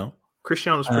ending,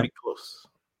 Cristiano's pretty close.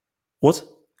 What?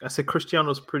 I said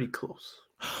Cristiano's pretty close.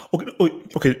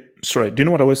 Okay. Sorry. Do you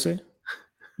know what I always say?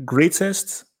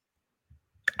 Greatest,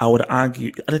 I would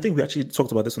argue, and I think we actually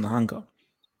talked about this on the Hangout.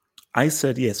 I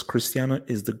said, yes, Cristiano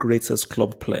is the greatest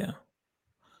club player.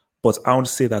 But I would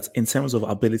say that in terms of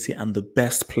ability and the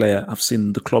best player I've seen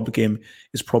in the club game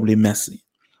is probably Messi.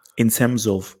 In terms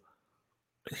of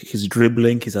his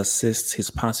dribbling, his assists,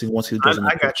 his passing, what he does.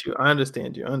 I got you. I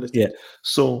understand you. Yeah.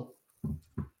 So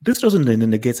this doesn't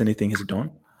negate anything he's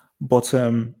done. But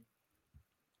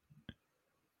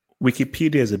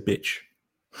Wikipedia is a bitch.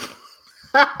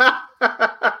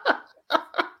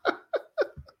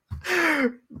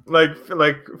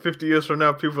 like 50 years from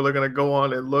now, people are gonna go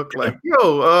on and look like,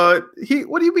 yo,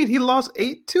 what do you mean he lost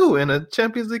 8-2 in a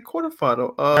Champions League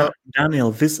quarterfinal?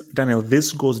 Daniel,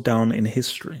 this goes down in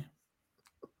history.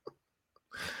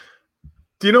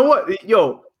 Do you know what?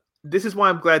 Yo, this is why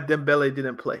I'm glad Dembele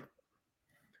didn't play.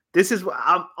 This is why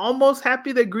I'm almost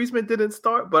happy that Griezmann didn't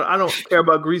start, but I don't care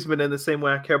about Griezmann in the same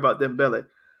way I care about Dembele.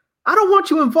 I don't want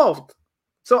you involved.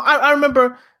 So I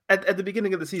remember at the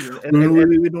beginning of the season.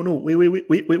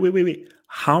 Wait.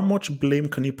 How much blame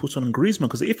can you put on Griezmann?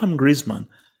 Because if I'm Griezmann,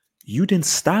 you didn't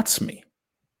start me.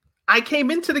 I came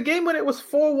into the game when it was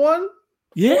 4-1.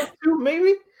 Yeah. 4-2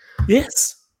 maybe.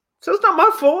 Yes. So it's not my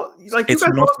fault. Like, you It's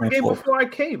guys not lost the my game fault. before I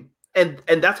came. And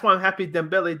that's why I'm happy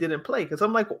Dembele didn't play, because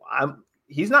I'm like,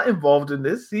 he's not involved in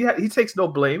this. He takes no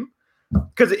blame.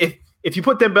 Because if you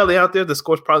put Dembele out there, the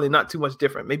score's probably not too much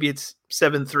different. Maybe it's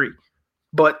 7-3.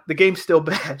 But the game's still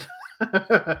bad.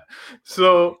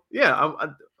 So, yeah,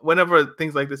 whenever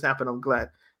things like this happen, I'm glad.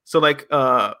 So, like,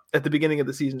 at the beginning of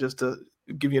the season, just to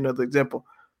give you another example,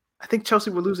 I think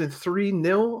Chelsea were losing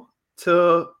 3-0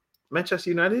 to Manchester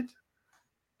United.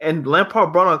 And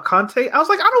Lampard brought on Conte. I was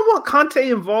like, I don't want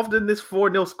Conte involved in this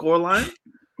 4-0 scoreline.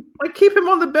 Like, keep him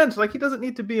on the bench. Like, he doesn't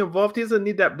need to be involved. He doesn't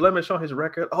need that blemish on his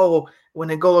record. Oh, when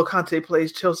N'Golo Conte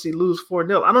plays, Chelsea lose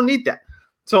 4-0. I don't need that.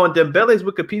 So on Dembele's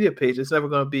Wikipedia page, it's never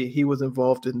going to be he was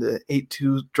involved in the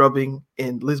 8-2 drubbing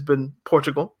in Lisbon,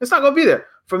 Portugal. It's not going to be there.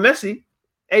 For Messi,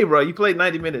 hey, bro, you played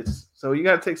 90 minutes. So you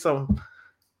got to take some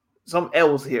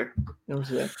L's here. You know what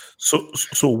I'm saying? So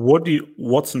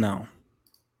what's now?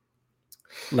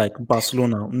 Like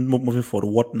Barcelona moving forward,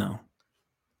 what now?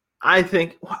 I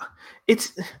think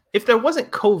it's, if there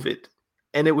wasn't COVID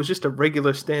and it was just a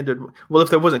regular standard. Well, if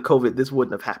there wasn't COVID, this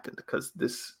wouldn't have happened, because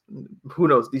this, who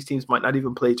knows, these teams might not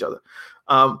even play each other.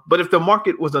 But if the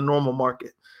market was a normal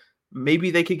market,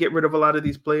 maybe they could get rid of a lot of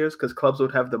these players, because clubs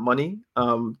would have the money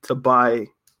to buy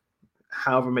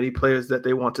however many players that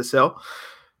they want to sell.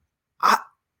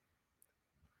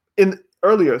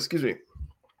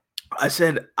 I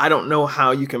said, I don't know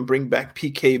how you can bring back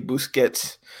PK,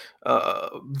 Busquets,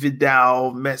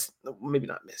 Vidal, Messi. Maybe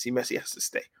not Messi. Messi has to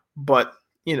stay. But,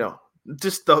 you know,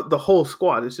 just the whole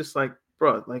squad. It's just like,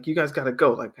 bro, like, you guys got to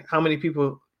go. Like, how many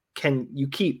people can you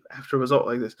keep after a result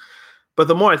like this? But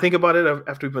the more I think about it,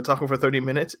 after we've been talking for 30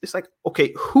 minutes, it's like,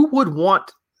 okay, who would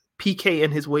want PK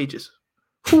and his wages?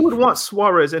 Who would want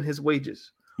Suarez and his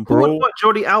wages? Who would want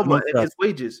Jordi Alba and his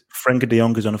wages? Frankie de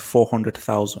Jong is on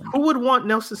 400,000. Who would want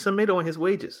Nelson Semedo and his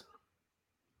wages?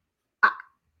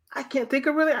 I can't think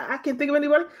of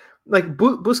anybody. Like,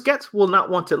 Busquets will not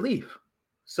want to leave,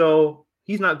 so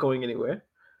he's not going anywhere.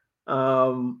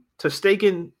 Ter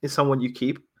Stegen is someone you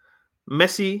keep.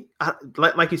 Messi,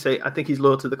 like you say, I think he's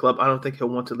loyal to the club. I don't think he'll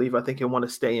want to leave. I think he'll want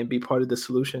to stay and be part of the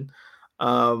solution.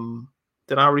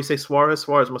 Did I already say Suarez?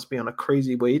 Suarez must be on a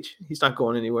crazy wage. He's not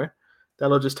going anywhere.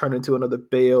 That'll just turn into another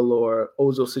Bale or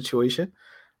Ozil situation.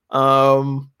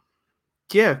 Coutinho's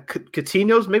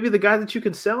maybe the guy that you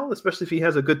can sell, especially if he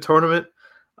has a good tournament.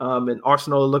 And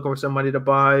Arsenal are looking for somebody to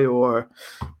buy, or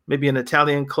maybe an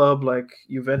Italian club like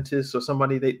Juventus or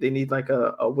somebody. They need like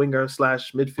a winger /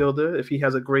 midfielder. If he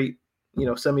has a great,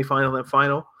 semifinal and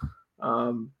final,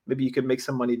 maybe you could make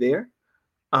some money there.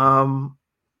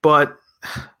 But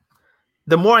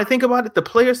the more I think about it, the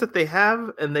players that they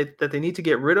have and that they need to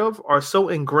get rid of are so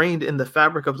ingrained in the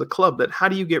fabric of the club that how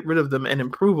do you get rid of them and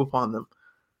improve upon them?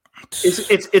 It's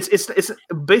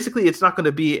basically, it's not going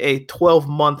to be a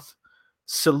 12-month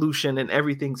solution and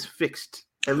everything's fixed,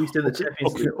 at least in the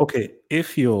Champions League. Okay.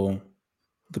 If you're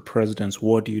the president,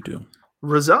 what do you do?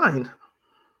 Resign.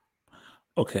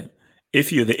 Okay.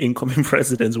 If you're the incoming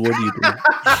president, what do you do?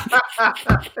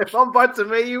 If I'm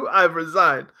Bartomeu, I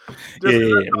resign.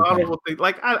 Honorable thing.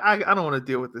 Like, I don't want to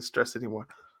deal with this stress anymore.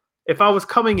 If I was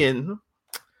coming in,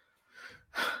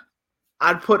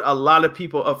 I'd put a lot of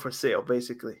people up for sale,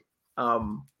 basically.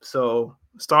 So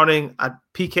starting at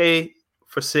PK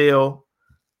for sale.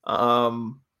 I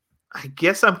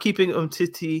guess I'm keeping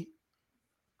Umtiti.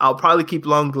 I'll probably keep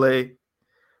Longley.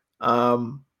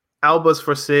 Alba's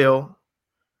for sale.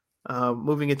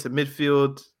 Moving into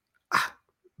midfield,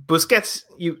 Busquets,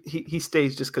 he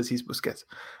stays just because he's Busquets.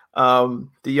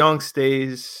 De Jong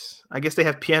stays. I guess they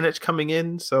have Pjanic coming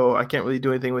in, so I can't really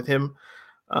do anything with him.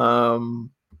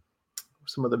 Some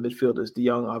of the midfielders, De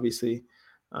Jong, obviously.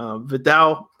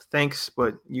 Vidal, thanks,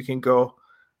 but you can go.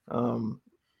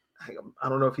 I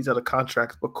don't know if he's out of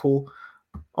contract, but cool.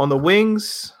 On the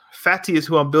wings, Fati is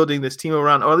who I'm building this team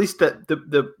around, or at least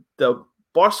the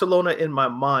Barcelona in my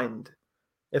mind,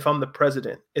 if I'm the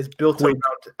president, is built around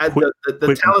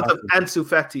the talent of Ansu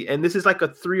Fati. And this is like a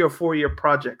 3 or 4 year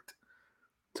project.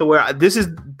 to where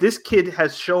this kid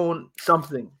has shown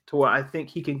something to where I think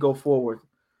he can go forward.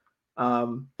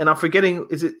 And I'm forgetting,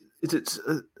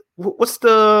 what's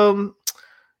the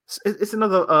it's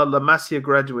another La Masia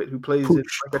graduate who plays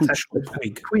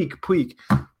Puig.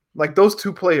 Like those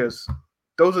two players,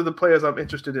 those are the players I'm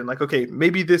interested in. Like, okay,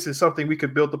 maybe this is something we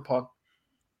could build upon,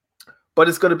 but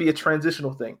it's going to be a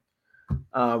transitional thing.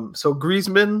 So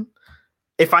Griezmann,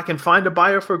 if I can find a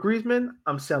buyer for Griezmann,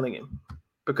 I'm selling him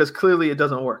because clearly it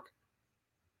doesn't work.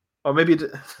 Or maybe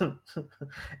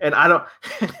and I don't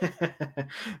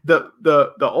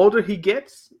the older he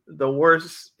gets, the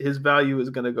worse his value is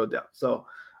going to go down. So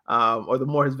or the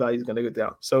more his value is going to go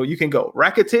down. So you can go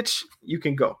Rakitic, you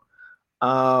can go.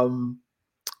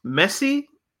 Messi,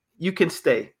 you can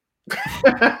stay.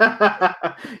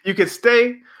 You can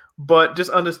stay, but just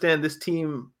understand this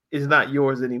team is not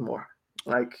yours anymore.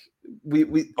 Like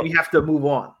we have to move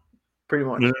on, pretty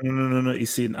much. No. You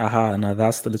see, now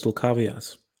that's the little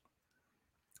caveat.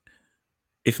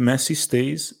 If Messi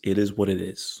stays, it is what it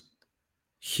is.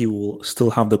 He will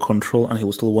still have the control and he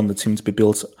will still want the team to be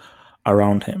built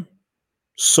around him.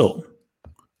 So,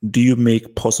 do you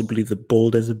make possibly the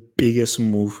boldest, biggest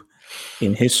move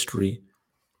in history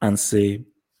and say,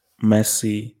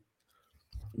 Messi,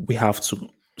 we have to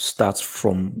start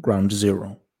from ground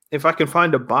zero? If I can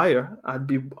find a buyer,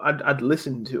 I'd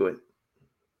listen to it.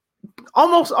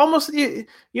 Almost. You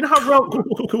know how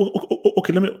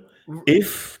okay. Let me.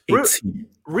 If a team,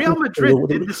 Real Madrid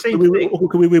did the same thing.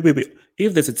 Wait.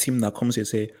 If there's a team that comes here and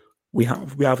say, we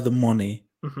have the money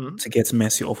to get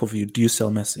Messi off of you, do you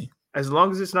sell Messi? As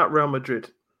long as it's not Real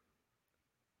Madrid,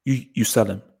 you sell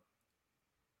him.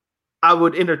 I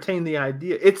would entertain the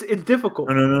idea. It's difficult.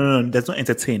 No. That's not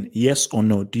entertain. Yes or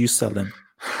no? Do you sell him?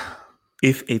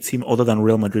 If a team other than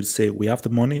Real Madrid say we have the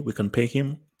money, we can pay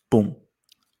him. Boom.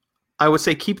 I would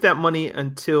say keep that money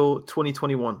until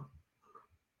 2021.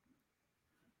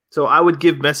 So I would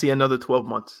give Messi another 12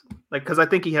 months, because I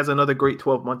think he has another great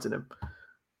 12 months in him.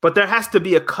 But there has to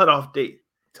be a cutoff date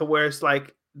to where it's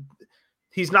like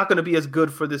he's not going to be as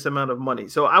good for this amount of money.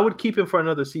 So I would keep him for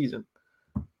another season,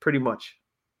 pretty much.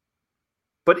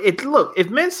 But if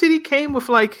Man City came with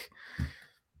like,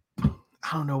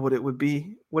 I don't know what it would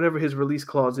be, whatever his release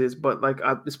clause is, but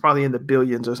it's probably in the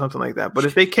billions or something like that. But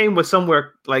if they came with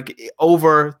somewhere like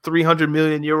over 300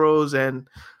 million euros and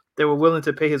they were willing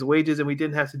to pay his wages and we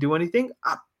didn't have to do anything,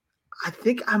 I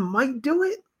think I might do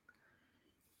it.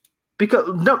 Because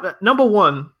number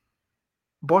one,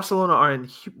 Barcelona are in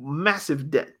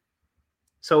massive debt.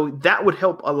 So that would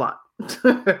help a lot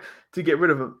to get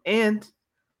rid of him. And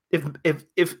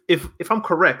if I'm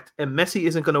correct and Messi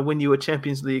isn't going to win you a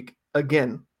Champions League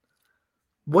again,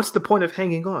 what's the point of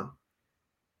hanging on?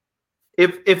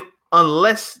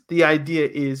 Unless the idea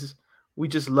is we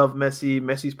just love Messi,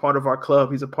 Messi's part of our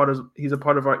club, he's a part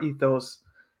of our ethos,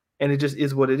 and it just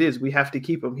is what it is. We have to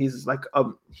keep him. He's like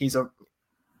he's a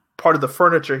part of the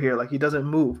furniture here, like he doesn't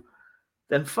move.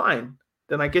 Then fine.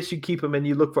 Then I guess you keep him and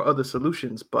you look for other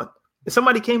solutions. But if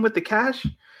somebody came with the cash,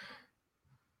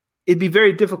 it'd be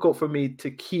very difficult for me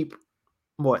to keep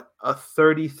a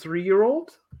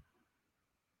 33-year-old.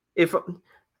 If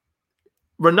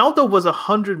Ronaldo was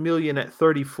 100 million at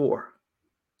 34,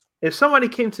 if somebody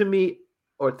came to me,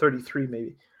 or 33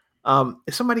 maybe,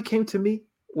 if somebody came to me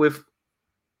with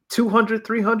 200,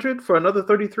 300 for another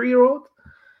 33-year-old,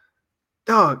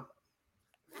 dog,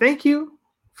 thank you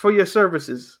for your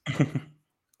services.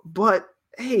 But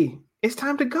hey, it's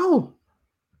time to go.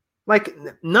 Like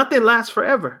nothing lasts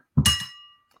forever.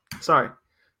 Sorry.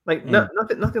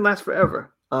 Nothing lasts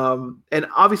forever. And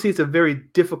obviously it's a very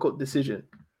difficult decision.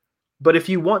 But if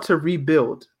you want to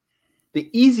rebuild, the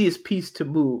easiest piece to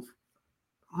move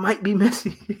might be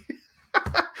Messi.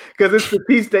 Because it's the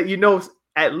piece that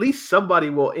at least somebody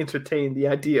will entertain the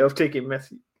idea of taking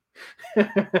Messi.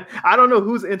 I don't know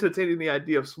who's entertaining the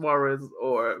idea of Suarez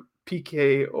or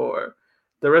PK or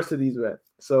the rest of these men.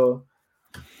 So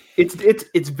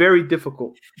it's very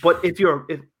difficult. But if you're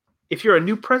a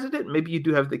new president, maybe you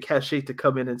do have the cachet to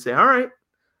come in and say, all right,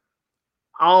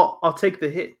 I'll take the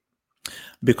hit.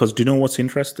 Because do you know what's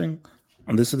interesting?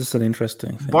 And this is an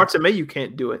interesting thing. Bartomeu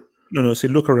can't do it. No. See,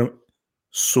 look at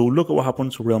what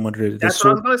happened to Real Madrid. That's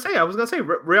what I was going to say. I was going to say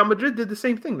Real Madrid did the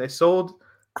same thing. They sold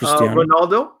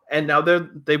Ronaldo, and now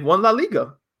they've won La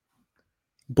Liga.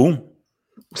 Boom.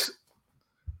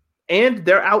 And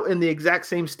they're out in the exact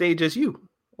same stage as you,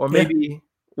 or maybe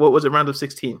what was it, round of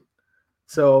 16?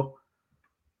 So,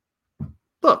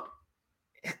 look,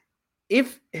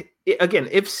 if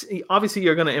obviously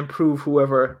you're going to improve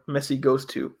whoever Messi goes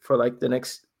to for like the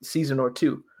next season or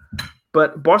two,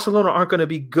 But Barcelona aren't going to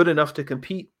be good enough to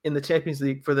compete in the Champions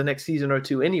League for the next season or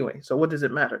two anyway. So what does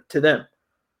it matter to them?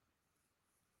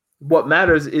 What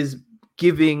matters is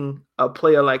giving a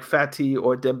player like Fati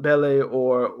or Dembele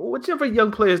or whichever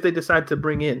young players they decide to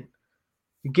bring in,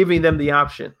 giving them the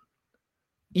option.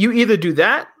 You either do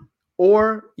that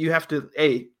or you have to,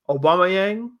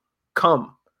 Aubameyang,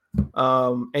 come.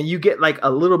 And you get like a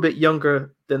little bit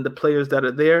younger than the players that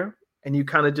are there. And you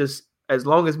kind of just, as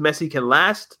long as Messi can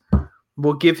last,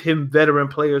 we'll give him veteran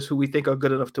players who we think are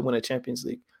good enough to win a Champions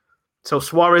League. So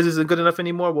Suarez isn't good enough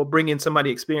anymore. We'll bring in somebody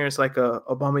experienced like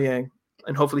Aubameyang,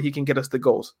 and hopefully he can get us the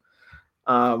goals.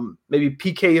 Maybe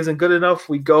PK isn't good enough.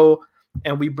 We go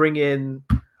and we bring in,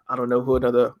 I don't know who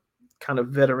another kind of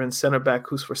veteran center back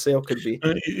who's for sale could be.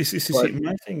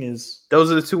 My thing is,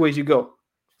 those are the two ways you go.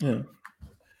 Yeah,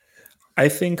 I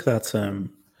think that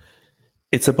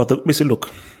it's about the. Look,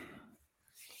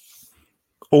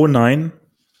 2009,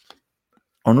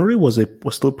 Henry was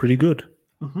still pretty good.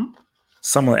 Mm-hmm.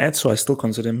 Samuel Eto'o, I still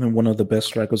consider him one of the best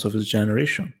strikers of his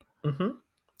generation. Mm-hmm.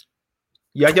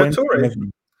 Yaya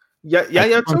Toure.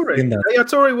 Yaya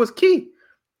Toure was key.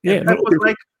 Yeah, was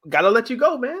like, gotta let you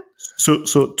go, man. So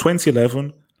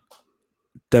 2011,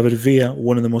 David Villa,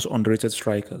 one of the most underrated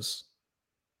strikers.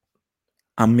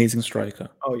 Amazing striker.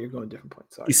 Oh, you're going different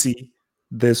points. Sorry. You see,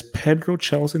 there's Pedro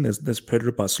Chelsea, and there's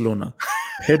Pedro Barcelona.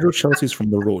 Pedro Chelsea is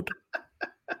from the road.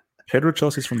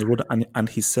 And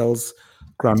he sells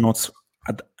granuts.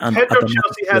 Pedro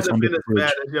Chelsea hasn't been as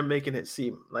bad as you're making it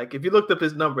seem. Like, if you looked up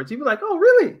his numbers, you'd be like, oh,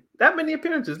 really? That many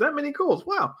appearances, that many goals.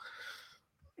 Wow.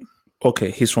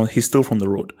 Okay, he's still from the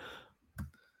road.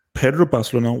 Pedro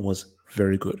Barcelona was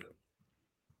very good.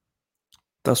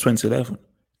 That's 2011.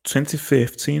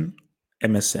 2015,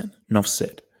 MSN, enough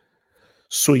said.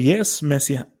 So yes,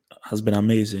 Messi has been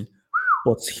amazing,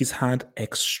 but he's had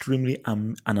extremely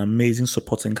an amazing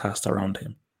supporting cast around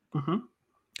him. Mm-hmm.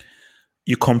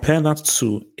 You compare that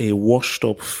to a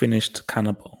washed-up, finished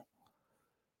cannibal,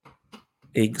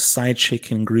 a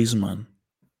side-shaking Griezmann,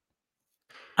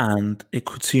 and a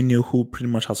Coutinho who pretty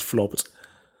much has flopped,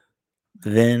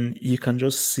 then you can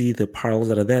just see the parallels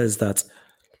that are there. Is that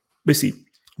basically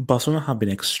Barcelona have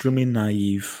been extremely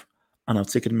naive and have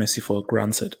taken Messi for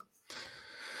granted.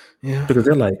 Yeah, because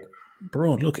they're like,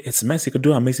 bro, look, it's Messi, he could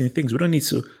do amazing things. We don't need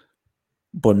to.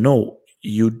 But no,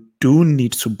 you do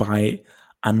need to buy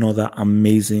another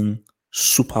amazing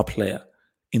super player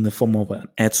in the form of an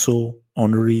Eto'o,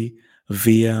 Henry,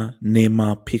 Villa,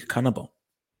 Neymar, pick cannibal.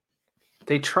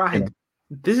 They tried.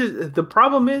 Yeah. The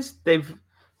problem is they've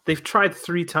tried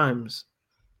 3 times.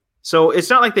 So it's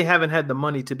not like they haven't had the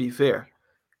money, to be fair.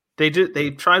 They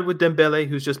tried with Dembele,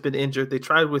 who's just been injured. They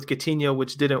tried with Coutinho,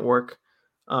 which didn't work.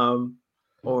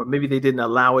 Or maybe they didn't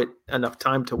allow it enough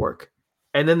time to work.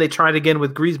 And then they tried again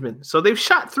with Griezmann. So they've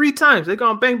shot 3 times. They've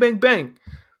gone bang, bang, bang.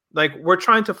 Like, we're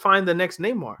trying to find the next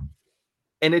Neymar.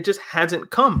 And it just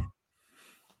hasn't come.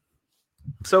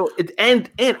 So and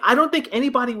I don't think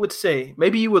anybody would say,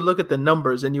 maybe you would look at the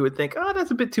numbers and you would think, oh,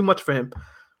 that's a bit too much for him.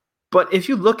 But if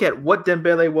you look at what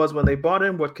Dembele was when they bought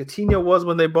him, what Coutinho was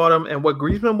when they bought him, and what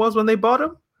Griezmann was when they bought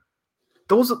him,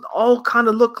 those all kind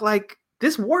of look like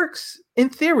this works in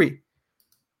theory.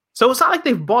 So it's not like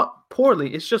they've bought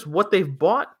poorly. It's just what they've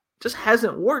bought just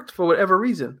hasn't worked for whatever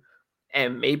reason.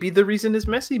 And maybe the reason is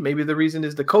Messi. Maybe the reason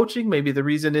is the coaching. Maybe the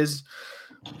reason is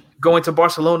going to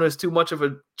Barcelona is too much of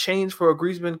a change for a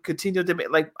Griezmann, Coutinho.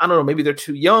 Like, I don't know, maybe they're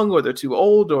too young or they're too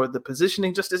old or the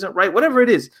positioning just isn't right. Whatever it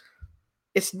is,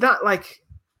 it's not like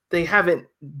they haven't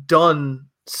done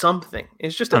something.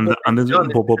 It's just but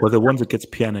the ones that gets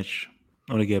Pjanic,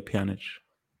 only get Pjanic.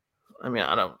 I mean,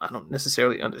 I don't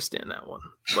necessarily understand that one,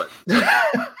 but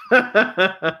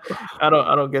I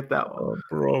don't get that one. Oh,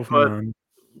 bro, but, man.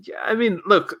 Yeah, I mean,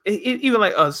 look, even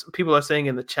like us, people are saying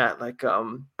in the chat, like,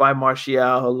 buy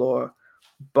Martial or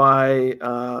buy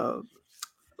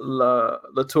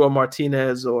Lautaro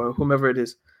Martinez or whomever it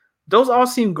is. Those all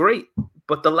seem great,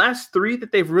 but the last 3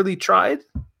 that they've really tried,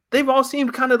 they've all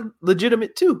seemed kind of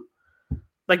legitimate too.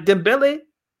 Like Dembele,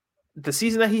 the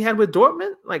season that he had with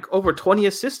Dortmund, like over 20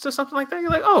 assists or something like that.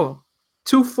 You're like, oh,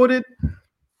 2-footed,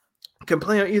 can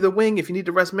play on either wing. If you need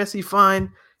to rest Messi,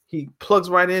 fine. He plugs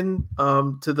right in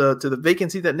to the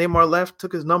vacancy that Neymar left,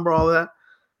 took his number, all of that.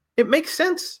 It makes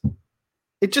sense.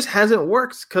 It just hasn't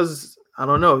worked because, I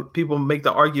don't know, people make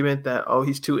the argument that, oh,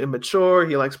 he's too immature.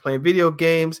 He likes playing video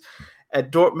games.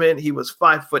 At Dortmund, he was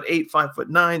 5'8",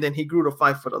 5'9". Then he grew to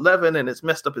 5'11", and it's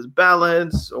messed up his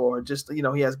balance, or just, he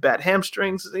has bad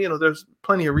hamstrings. There's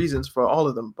plenty of reasons for all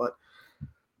of them, but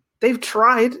they've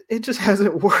tried. It just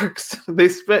hasn't worked. They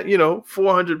spent,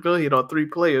 $400 million on 3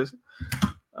 players.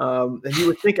 And you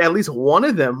would think at least one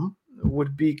of them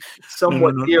would be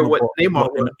somewhat near what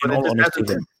Neymar was, but it just hasn't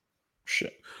been.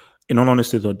 Shit. In all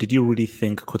honesty, though, did you really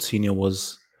think Coutinho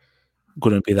was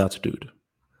going to be that dude?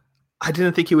 I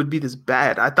didn't think he would be this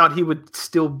bad. I thought he would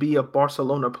still be a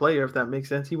Barcelona player, if that makes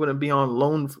sense. He wouldn't be on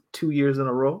loan for 2 years in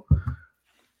a row. You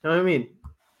know what I mean?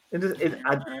 You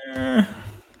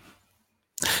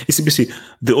see,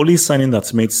 the only signing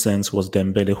that made sense was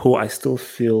Dembele, who I still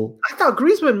feel... I thought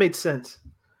Griezmann made sense.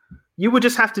 You would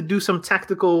just have to do some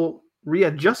tactical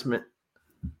readjustment.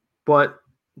 But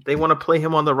they want to play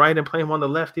him on the right and play him on the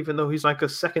left, even though he's like a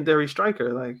secondary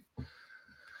striker. Like,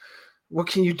 what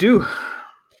can you do?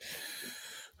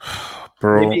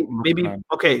 Bro, maybe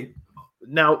okay.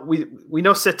 Now we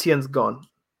know Setien's gone.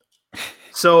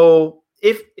 So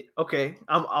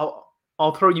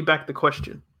I'll throw you back the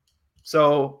question.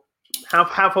 So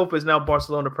Half Hope is now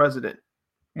Barcelona president.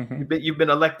 Mm-hmm. You've been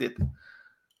elected.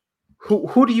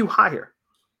 Who do you hire?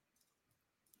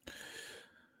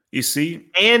 You see,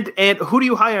 and who do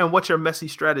you hire, and what's your Messi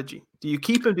strategy? Do you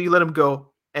keep him? Do you let him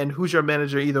go? And who's your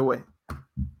manager either way?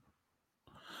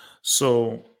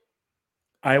 So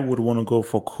I would want to go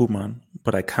for Koeman,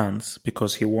 but I can't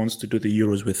because he wants to do the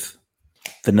Euros with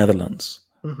the Netherlands.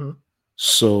 Mm-hmm.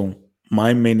 So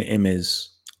my main aim is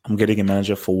I'm getting a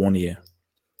manager for 1 year.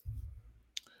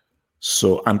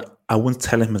 So, and I won't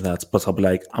tell him that, but I'll be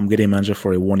like, I'm getting a manager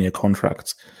for a 1 year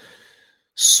contract.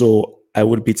 So I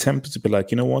would be tempted to be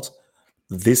like, you know what?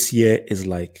 This year is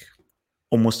like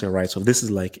almost a write-off. This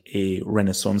is like a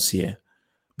renaissance year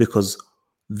because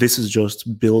this is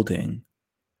just building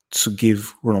to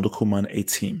give Ronald Koeman a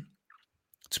team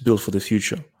to build for the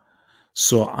future.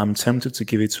 So I'm tempted to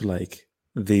give it to like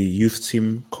the youth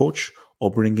team coach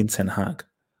or bring in Ten Hag.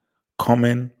 Come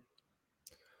in,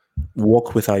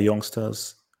 work with our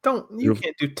youngsters. You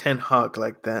can't do Ten Hag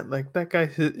like that. Like that guy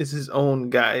is his own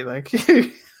guy. Like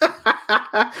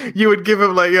you would give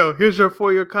him like, yo, here's your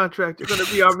 4-year contract. You're gonna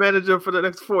be our manager for the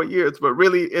next 4 years. But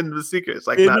really, in the secret, it's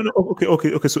like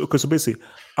okay. So basically,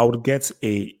 I would get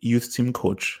a youth team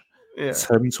coach. Yeah.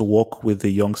 Tell him to work with the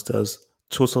youngsters.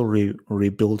 Total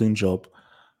rebuilding job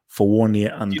for 1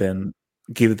 year, and then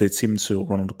give the team to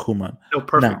Ronald Koeman. No,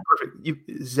 perfect.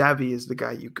 Xavi is the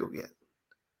guy you go get.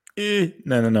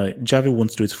 No. Xavi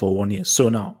wants to do it for 1 year. So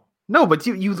now. No, but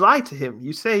you lie to him.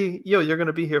 You say, yo, you're going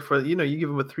to be here for, you give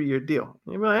him a 3-year deal.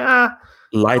 You're like,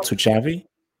 lie to Xavi?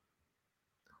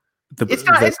 It's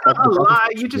not a lie.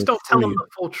 You just don't tell him the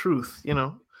full truth,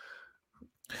 You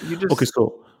just... Okay,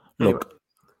 so, look,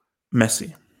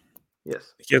 Messi.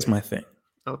 Yes. Here's my thing.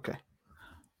 Okay.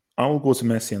 I will go to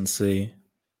Messi and say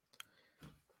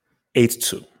 8-2.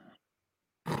 So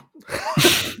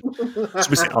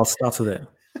basically, I'll start there.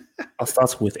 I'll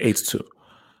start with 8-2.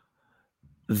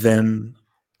 Then,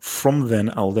 from then,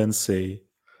 I'll then say,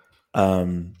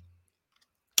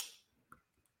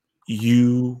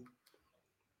 you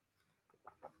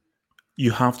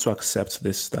have to accept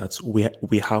this, that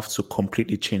we have to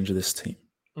completely change this team.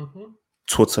 Mm-hmm.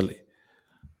 Totally.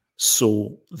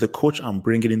 So the coach I'm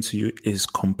bringing into you is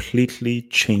completely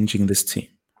changing this team.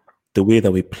 The way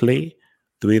that we play,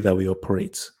 the way that we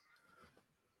operate.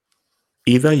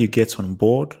 Either you get on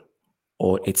board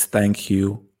or it's thank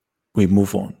you, we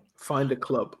move on. Find a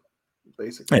club,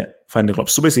 basically. Yeah, find a club.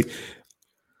 So basically,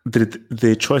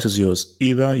 the choice is yours.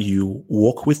 Either you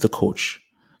work with the coach.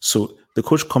 So the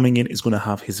coach coming in is going to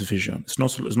have his vision. It's no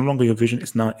longer your vision.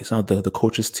 It's not the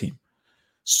coach's team.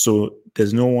 So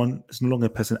there's no longer a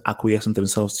person acquiescing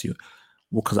themselves to you.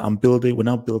 Because we're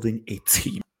now building a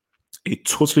team. A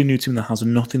totally new team that has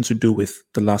nothing to do with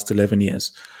the last 11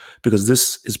 years. Because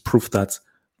this is proof that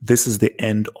this is the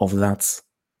end of that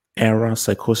era,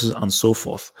 psychosis, and so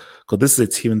forth. Because this is a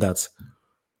team that,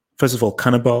 first of all,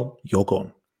 Cannibal, you're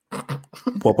gone.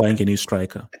 We're buying a new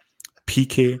striker.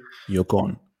 PK, you're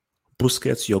gone.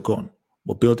 Busquets, you're gone.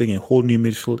 We're building a whole new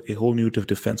midfield, a whole new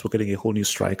defense. We're getting a whole new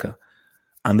striker.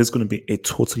 And there's going to be a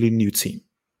totally new team.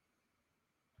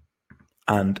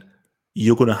 And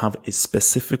you're going to have a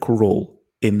specific role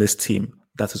in this team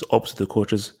that is up to the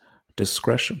coach's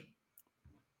discretion.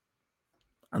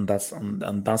 And that's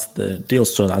the deal.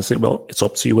 So I say, well, it's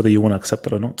up to you whether you want to accept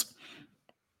it or not.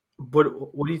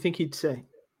 But what do you think he'd say?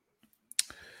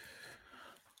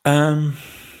 You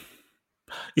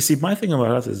see, my thing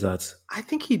about that is that I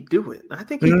think he'd do it. I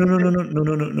think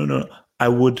no. I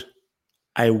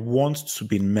want to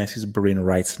be in Messi's brain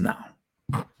right now.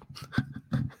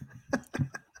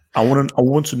 I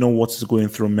want to know what is going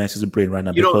through Messi's brain right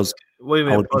now because wait a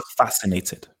minute, I would be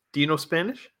fascinated. Do you know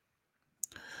Spanish?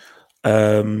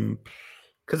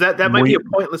 Because that might be a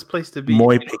pointless place to be.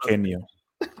 Muy pequeño.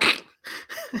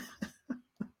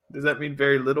 Does that mean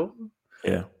very little?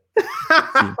 Yeah.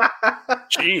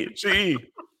 Gee.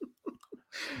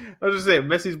 I was just saying,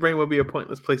 Messi's brain will be a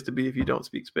pointless place to be if you don't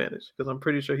speak Spanish, because I'm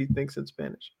pretty sure he thinks in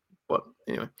Spanish. But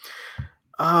anyway,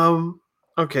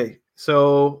 okay,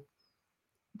 so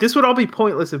this would all be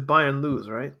pointless if Bayern lose,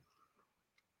 right?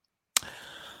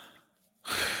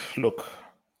 Look,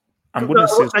 I'm going to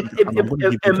say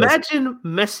imagine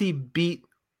Messi beat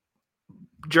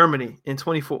Germany in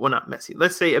 24. Well, not Messi.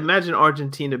 Let's say imagine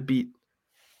Argentina beat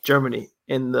Germany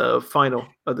in the final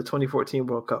of the 2014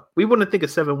 World Cup. We wouldn't think of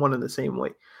 7-1 in the same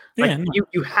way. Like,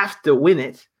 you have to win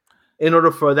it in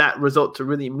order for that result to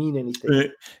really mean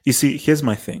anything. You see, here's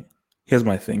my thing. Here's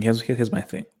my thing.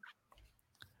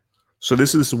 So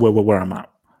this is where I'm at.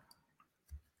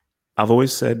 I've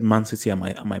always said Man City are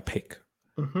my pick.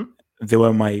 Mm-hmm. They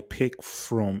were my pick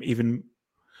from even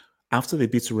after they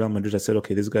beat Real Madrid. I said,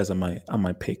 okay, these guys are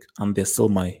my pick, and they're still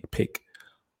my pick.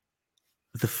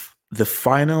 The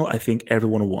final, I think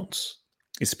everyone wants,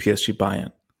 is PSG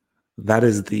Bayern. That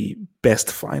is the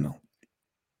best final.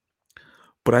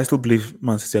 But I still believe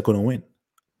Man City are going to win.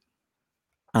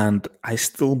 And I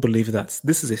still believe that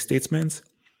this is a statement.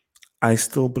 I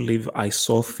still believe I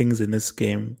saw things in this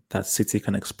game that City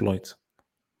can exploit.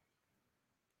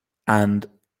 And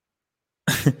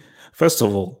first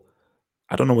of all,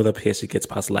 I don't know whether PSG gets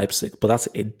past Leipzig, but that's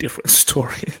a different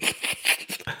story.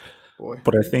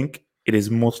 But I think it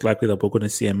is most likely that we're going to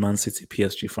see a Man City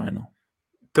PSG final.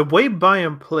 The way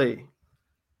Bayern play,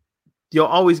 you'll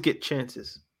always get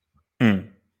chances.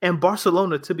 And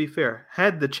Barcelona, to be fair,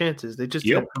 had the chances. They just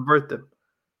didn't convert them.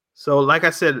 So, like I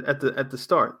said at the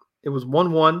start, it was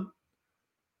 1-1,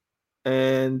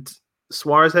 and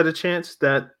Suarez had a chance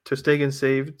that Ter Stegen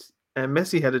saved, and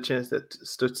Messi had a chance that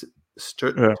Ter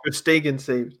Stegen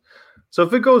saved. So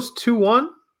if it goes 2-1,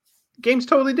 game's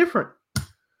totally different.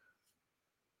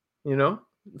 You know,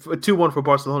 2-1 for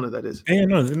Barcelona, that is. Yeah,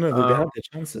 no, they had their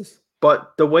chances.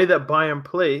 But the way that Bayern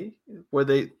play, where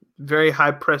they very high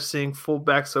pressing,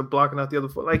 fullbacks are blocking out the other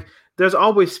foot, like there's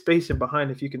always space in behind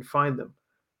if you can find them.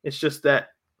 It's just that,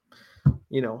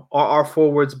 you know, are our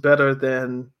forwards better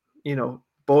than, you know,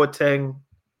 Boateng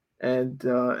and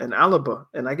Alaba?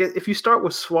 And I guess if you start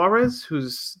with Suarez,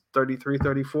 who's 33,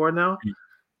 34 now,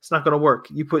 it's not going to work.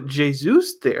 You put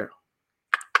Jesus there.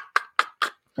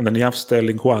 And then you have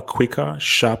Sterling, who are quicker,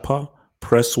 sharper,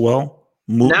 press well,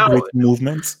 great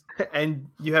movements. And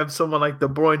you have someone like De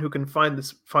Bruyne who can find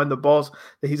the balls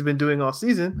that he's been doing all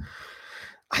season.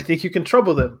 I think you can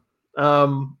trouble them.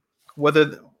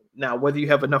 Whether you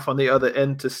have enough on the other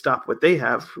end to stop what they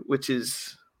have, which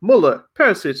is Muller,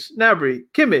 Perisic, Gnabry,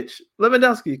 Kimmich,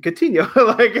 Lewandowski, Coutinho.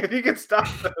 Like, if you can stop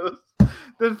those,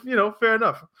 then, you know, fair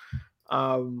enough.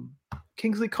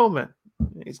 Kingsley Coman,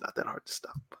 he's not that hard to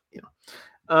stop, but, you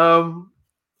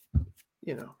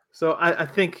know. So I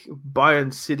think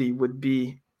Bayern City would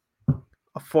be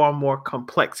a far more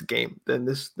complex game than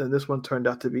this one turned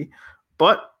out to be.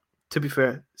 But to be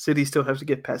fair, City still has to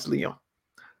get past Lyon.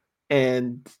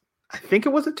 And I think it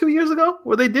wasn't 2 years ago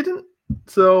where they didn't.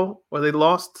 So, or they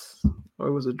lost, or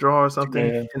it was a draw or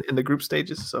something in the group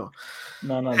stages. So,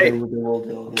 no, hey. They will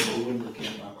win the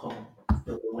game back home.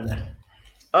 They will win it.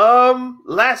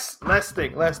 Last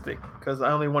thing, because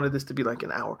I only wanted this to be like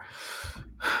an hour.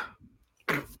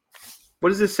 What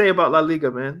does this say about La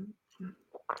Liga, man?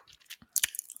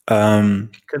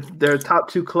 Because their top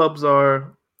two clubs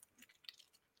are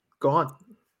gone.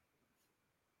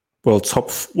 Well,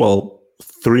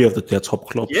 three of their top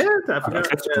clubs. Yeah, I forgot.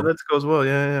 Yeah, let's go as well.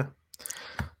 Yeah.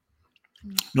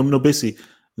 No, basically,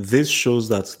 this shows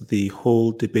that the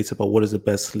whole debate about what is the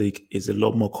best league is a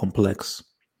lot more complex.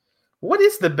 What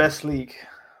is the best league?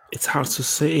 It's hard to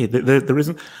say. There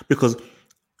isn't, because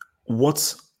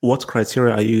what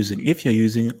criteria are you using? If you're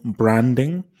using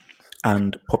branding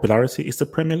and popularity, it's the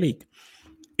Premier League.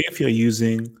 If you're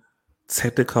using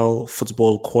technical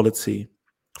football quality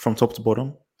from top to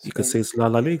bottom, you can say it's La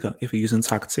Liga. If you're using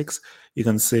tactics, you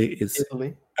can say it's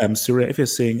Serie A. If you're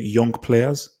saying young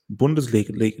players,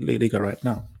 Bundesliga right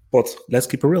now. But let's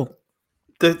keep it real.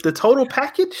 The total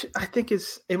package, I think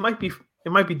it might be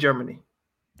Germany.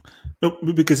 No,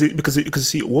 because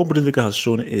see, what Bundesliga has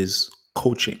shown is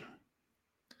coaching,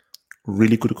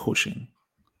 really good coaching.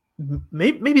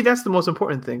 Maybe that's the most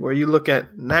important thing. Where you look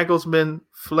at Nagelsmann,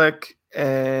 Fleck,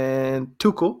 and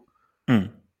Tuchel,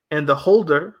 and the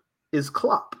holder is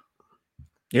Klopp.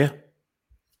 Yeah.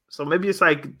 So maybe it's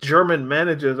like German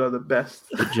managers are the best.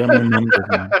 The German managers.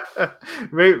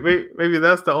 maybe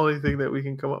that's the only thing that we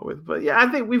can come up with. But yeah, I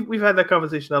think we've had that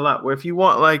conversation a lot. Where if you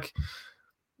want, like,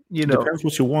 you know, depends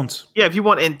what you want. Yeah, if you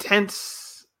want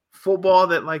intense football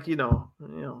that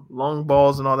long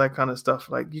balls and all that kind of stuff.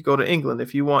 Like you go to England.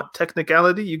 If you want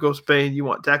technicality, you go Spain. You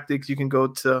want tactics, you can go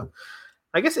to,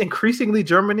 I guess, increasingly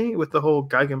Germany with the whole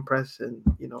Gegenpress and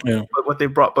what they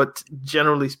brought. But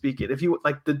generally speaking, if you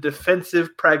like the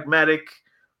defensive, pragmatic,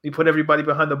 you put everybody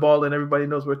behind the ball and everybody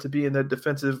knows where to be in their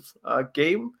defensive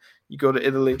game, you go to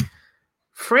Italy.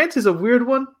 France is a weird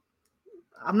one.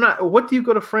 What do you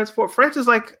go to France for? France is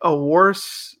like a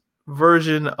worse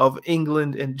version of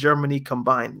England and Germany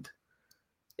combined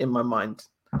in my mind.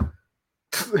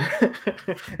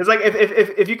 It's like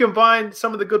if you combine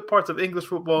some of the good parts of English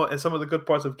football and some of the good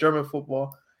parts of German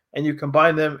football, and you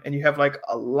combine them and you have like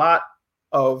a lot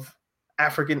of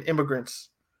African immigrants,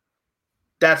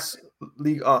 that's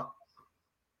Ligue 1.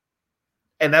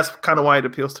 And that's kind of why it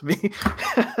appeals to me.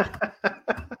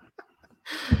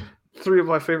 3 of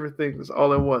my favorite things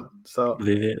all in one. So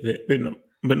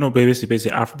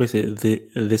basically Africa,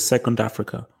 the second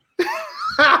Africa.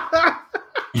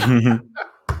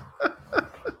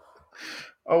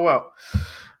 Oh wow.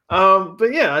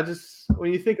 But yeah,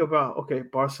 when you think about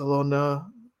Barcelona,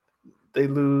 they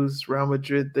lose, Real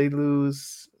Madrid, they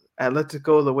lose,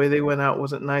 Atletico, the way they went out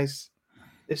wasn't nice.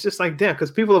 It's just like, damn, because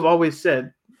people have always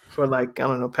said for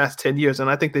past 10 years, and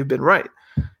I think they've been right,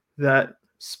 that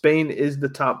Spain is the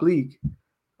top league.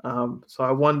 So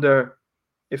I wonder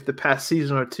if the past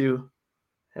season or two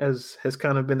has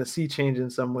kind of been a sea change in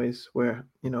some ways, where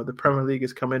the Premier League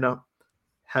is coming up,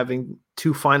 having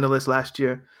 2 finalists last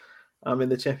year in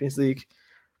the Champions League.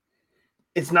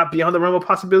 It's not beyond the realm of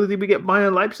possibility we get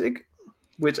Bayern Leipzig,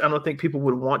 which I don't think people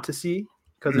would want to see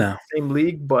because it's the same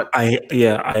league. But I hated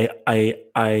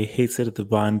the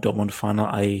Bayern Dortmund final.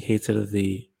 I hated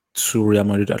the 2 Real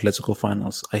Madrid Atletico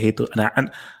finals. I hate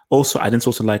and also I didn't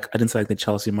like the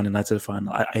Chelsea Man United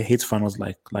final. I hate finals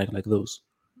like those.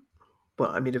 Well,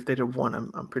 I mean, if they'd have won,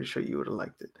 I'm pretty sure you would have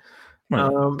liked it.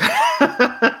 Right.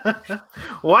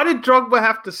 Why did Drogba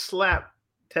have to slap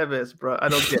Tevez, bro? I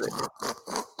don't get it.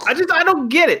 I don't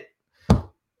get it.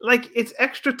 Like, it's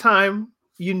extra time.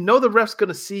 The ref's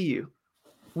gonna see you.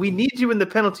 We need you in the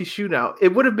penalty shootout.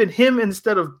 It would have been him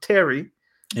instead of Terry.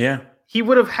 Yeah. He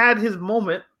would have had his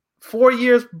moment. 4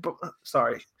 years.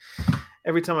 Sorry.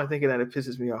 Every time I think of that, it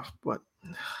pisses me off. But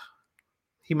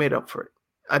he made up for it.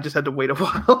 I just had to wait a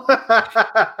while.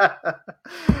 I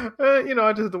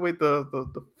just had to wait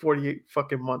the 48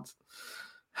 fucking months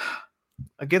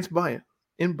against Bayern,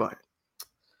 in Bayern.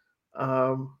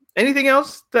 Anything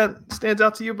else that stands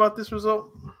out to you about this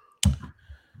result?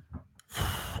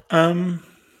 No.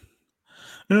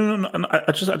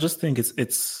 I just think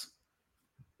it's.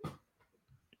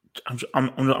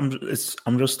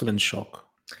 I'm just still in shock.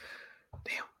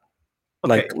 Damn.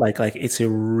 Okay. Like it's a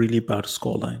really bad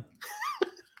scoreline.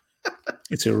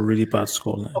 It's a really bad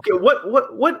scoreline. Okay,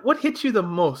 what hits you the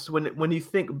most when you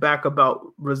think back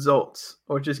about results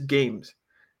or just games?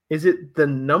 Is it the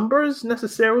numbers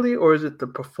necessarily, or is it the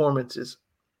performances?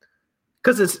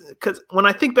 Because when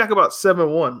I think back about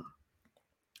 7-1,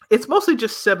 it's mostly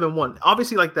just 7-1.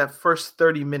 Obviously, like that first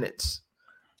 30 minutes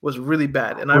was really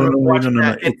bad, and I remember watching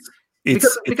that.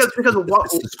 Because it's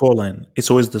the scoreline.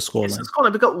 It's always the scoreline. It's the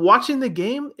scoreline, because watching the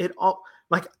game, it all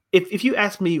like if you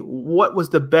ask me what was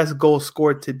the best goal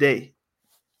scored today,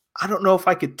 I don't know if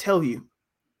I could tell you,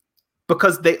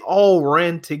 because they all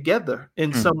ran together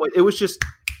in some way. It was just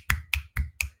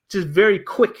very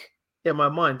quick in my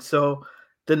mind. So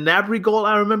the Gnabry goal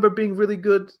I remember being really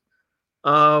good.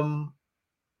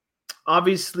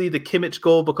 Obviously the Kimmich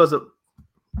goal, because of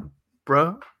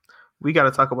we got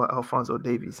to talk about Alphonso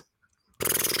Davies.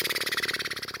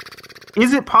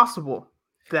 Is it possible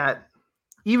that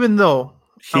even though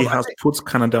he has put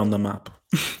Canada on the map?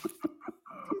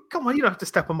 Come on, you don't have to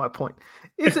step on my point.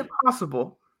 Is it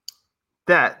possible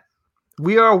that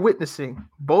we are witnessing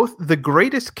both the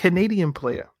greatest Canadian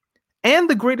player and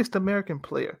the greatest American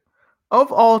player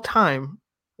of all time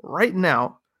right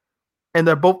now, and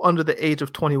they're both under the age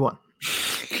of 21?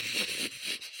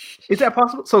 Is that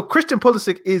possible? So Christian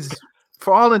Pulisic is,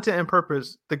 for all intent and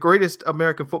purpose, the greatest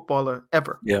American footballer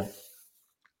ever. Yeah.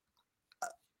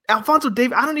 Alphonso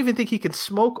Davies, I don't even think he can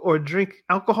smoke or drink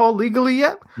alcohol legally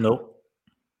yet. Nope.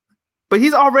 But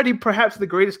he's already perhaps the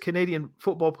greatest Canadian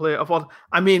football player of all.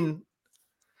 I mean,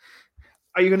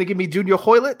 are you going to give me Junior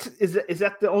Hoylett? Is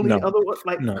that the only other one?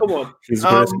 Like, no. Come on. He's the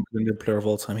greatest Canadian player of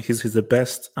all time. He's the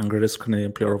best and greatest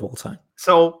Canadian player of all time.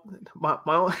 So my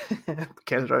own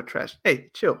Canada are trash. Hey,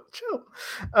 chill.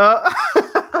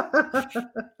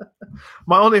 My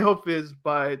only hope is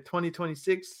by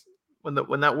 2026, when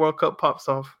that World Cup pops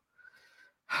off,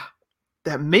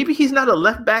 that maybe he's not a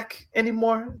left back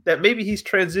anymore, that maybe he's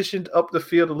transitioned up the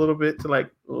field a little bit to like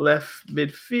left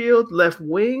midfield, left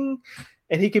wing,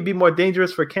 and he can be more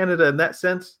dangerous for Canada in that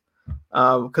sense.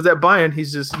 Because at Bayern,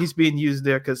 he's being used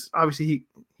there because obviously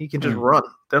he can just run.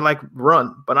 They're like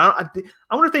run, but I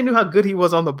wonder if they knew how good he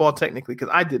was on the ball technically, because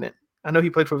I didn't. I know he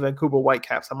played for Vancouver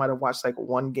Whitecaps. I might have watched like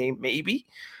one game maybe,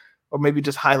 or maybe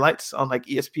just highlights on like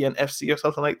ESPN FC or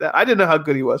something like that. I didn't know how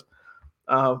good he was,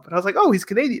 but I was like, oh, he's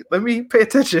Canadian. Let me pay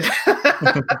attention.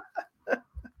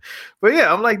 But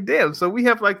yeah, I'm like, damn. So we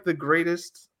have like the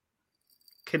greatest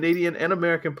Canadian and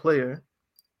American player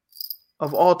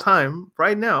of all time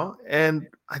right now. And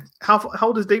how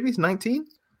old is Davies? 19?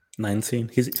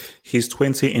 19. He's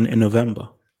 20 in November.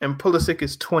 And Pulisic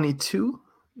is 22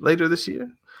 later this year.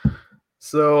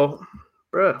 So,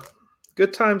 bruh,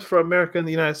 good times for America and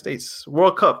the United States.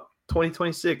 World Cup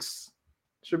 2026.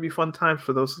 Should be fun times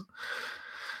for those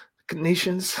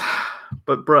nations.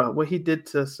 But, bruh, what he did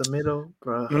to Semedo,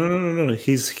 bruh. No.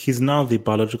 He's now the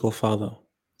biological father.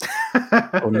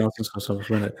 Oh, Nelson,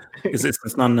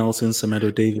 it's not Nelson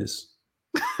Semedo Davis.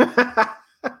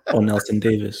 Or Nelson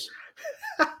Davis.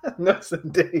 Nelson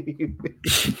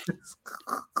Davis.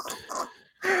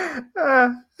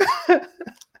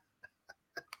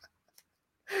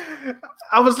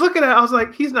 I was looking at it, I was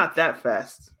like, he's not that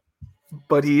fast,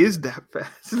 but he is that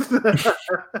fast.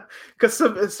 Because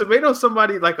Semedo,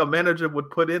 somebody like a manager would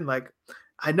put in, like,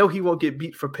 I know he won't get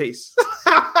beat for pace.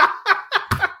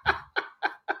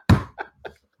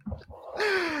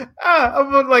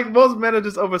 I'm like, most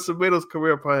managers over Semedo's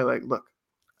career are probably like, look,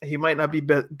 he might not be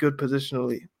good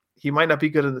positionally. He might not be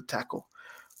good in the tackle.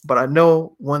 But I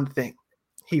know one thing.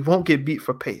 He won't get beat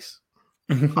for pace.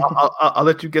 I'll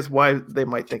let you guess why they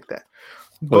might think that.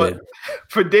 But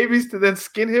for Davies to then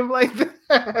skin him like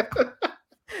that,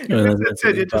 you're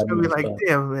just going to be like,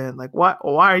 damn, man. Like, why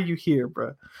are you here,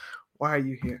 bro? Why are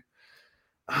you here?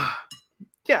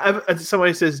 Yeah,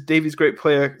 somebody says Davies, great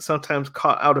player, sometimes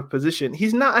caught out of position.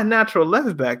 He's not a natural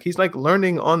left back. He's like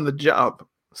learning on the job.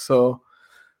 So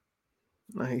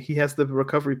he has the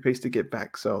recovery pace to get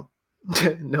back. So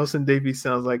Nelson Davies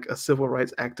sounds like a civil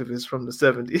rights activist from the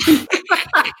 70s.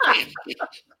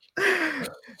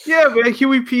 Yeah, man.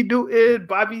 Huey P. Newton,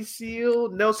 Bobby Seale,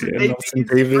 Nelson Davies,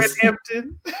 Fred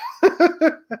Hampton.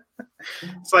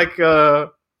 It's like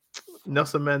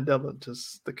Nelson Mandela,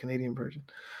 just the Canadian version.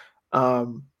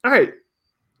 All right.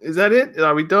 Is that it?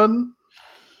 Are we done?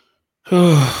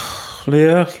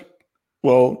 Yeah.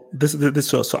 Well, this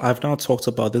so I've now talked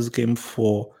about this game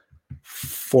for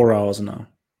 4 hours now.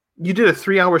 You did a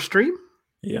 3-hour stream?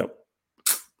 Yep.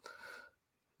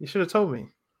 You should have told me.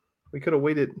 We could have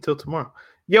waited until tomorrow.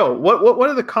 Yo, what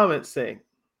are the comments saying?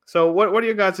 So what are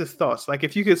your guys' thoughts? Like,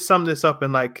 if you could sum this up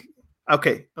in like,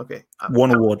 okay.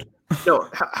 One award. No,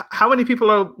 how many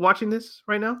people are watching this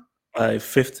right now?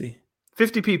 50.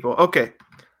 50 people. Okay.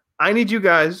 I need you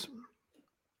guys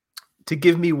to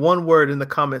give me one word in the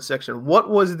comment section. What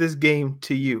was this game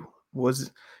to you?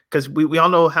 Because we all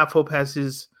know Half Hope has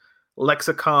his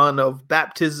lexicon of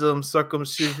baptism,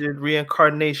 circumcision,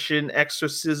 reincarnation,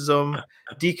 exorcism,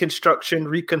 deconstruction,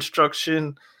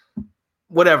 reconstruction,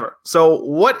 whatever. So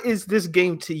what is this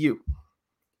game to you?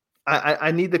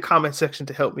 I need the comment section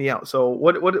to help me out. So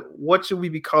what should we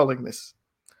be calling this?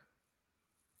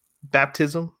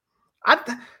 Baptism?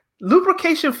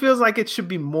 Lubrication feels like it should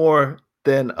be more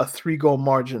than a 3-goal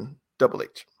margin, Double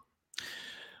H.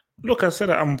 Look, I said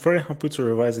I'm very happy to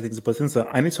revise things, but since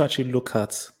I need to actually look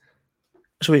at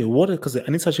because I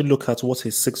need to actually look at what a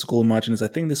 6-goal margin is. I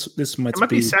think this might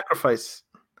be sacrifice.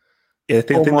 Yeah, I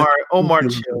think Omar,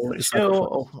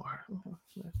 chill, Omar.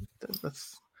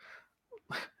 That's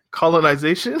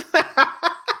colonization.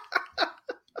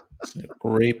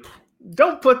 Rape.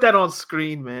 Don't put that on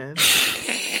screen, man.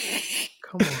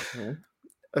 Come on, man.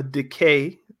 A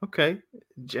decay. Okay.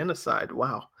 Genocide.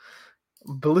 Wow.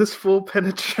 Blissful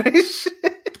penetration.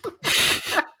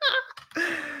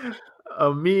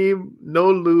 A meme.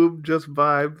 No lube, just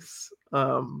vibes.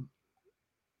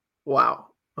 Wow.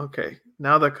 Okay.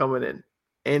 Now they're coming in.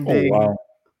 Ending. Oh, wow.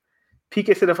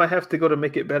 PK said, if I have to go to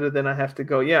make it better, then I have to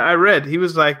go. Yeah, I read. He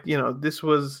was like, this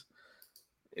was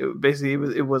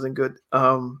it wasn't good.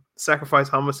 Sacrifice,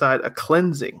 homicide, a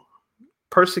cleansing,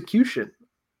 persecution.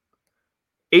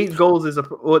 8 goals is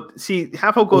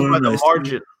Half Hope goes by the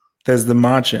margin. There's the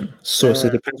margin. So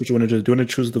it depends what you want to do. Do you want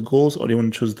to choose the goals or do you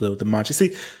want to choose the margin?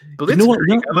 See, you know what?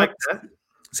 I like that.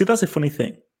 See, that's a funny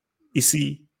thing. You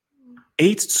see,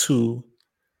 8-2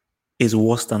 is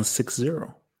worse than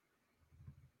 6-0.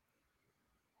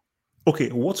 Okay,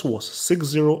 what's worse,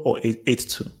 6-0 or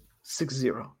 8-2?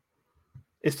 6-0.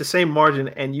 It's the same margin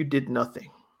and you did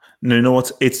nothing. No, you know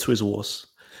what? 8-2 is worse.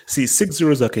 See,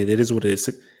 6-0 is okay. It is what it is.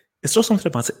 It's just something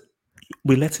about it.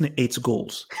 We're letting in 8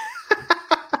 goals.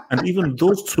 And even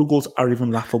those 2 goals are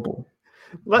even laughable.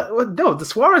 No, the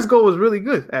Suarez goal was really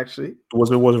good, actually. It was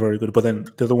very good. But then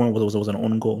the other one was an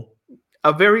own goal.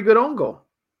 A very good own goal.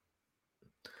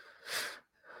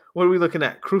 What are we looking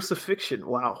at? Crucifixion.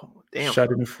 Wow. Damn.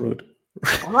 Schadenfreude.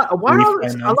 A lot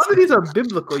of these are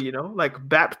biblical, like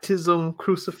baptism,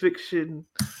 crucifixion.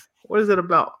 What is it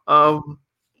about?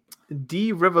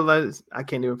 Derevelized. I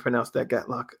can't even pronounce that,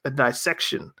 Gatlock. A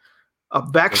dissection. A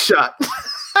back shot.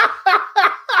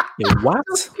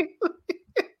 What?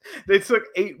 They took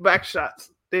 8 back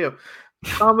shots. Damn.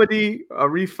 Comedy,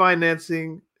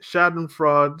 refinancing,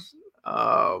 Schadenfreude,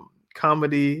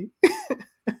 comedy.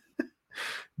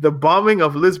 The bombing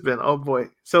of Lisbon. Oh boy.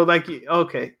 So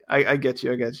okay, I get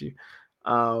you.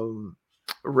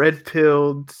 Red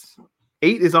pilled.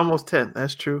 8 is almost 10.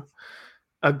 That's true.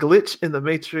 A glitch in the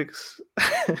Matrix.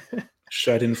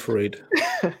 Schadenfreude.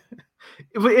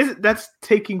 But that's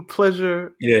taking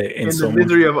pleasure in the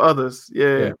misery of others.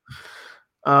 Yeah.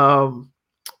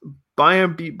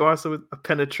 Bayern beat Barca with a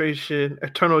penetration,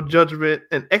 eternal judgment,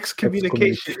 and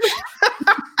excommunication.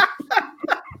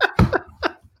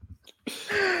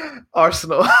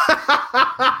 Arsenal.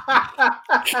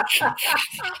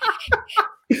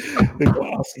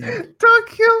 Don't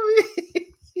kill me.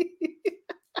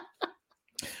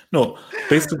 No,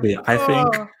 basically, I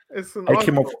think I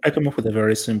came up with a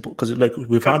very simple, because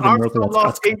we've had the miracle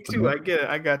at Camp Nou. I get it.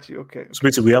 I got you. Okay. So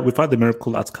basically, we've had the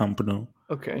miracle at Camp Nou.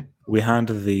 Okay. We had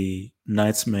the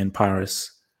Nightmare in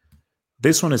Paris.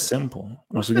 This one is simple.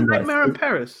 What's the Nightmare in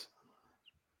Paris?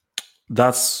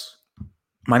 That's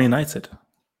Man United.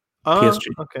 PSG.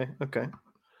 Okay.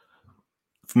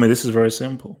 For me, this is very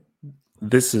simple.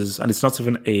 This is, and it's not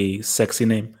even a sexy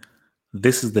name.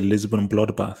 This is the Lisbon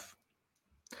bloodbath.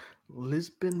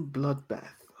 Lisbon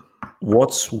bloodbath.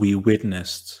 What we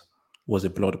witnessed was a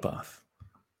bloodbath.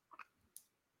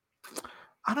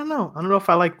 I don't know if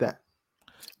I like that.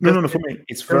 No. For me,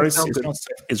 it's very. It's not.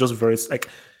 It's just very. Like,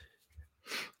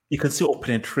 you can see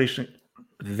penetration.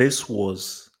 This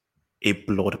was a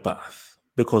bloodbath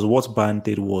because what Bayern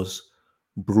did was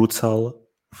brutal,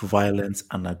 violent,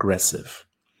 and aggressive.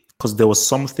 Because there was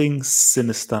something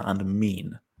sinister and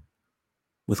mean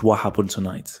with what happened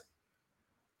tonight,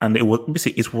 and it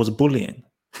was bullying.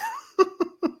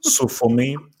 So for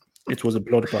me, it was a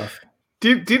bloodbath.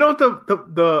 Do you know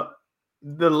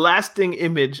the lasting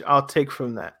image I'll take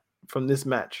from this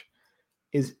match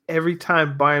is every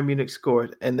time Bayern Munich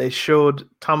scored and they showed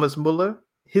Thomas Müller,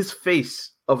 his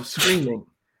face of screaming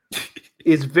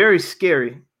is very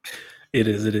scary. It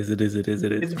is.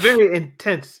 It's very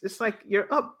intense. It's like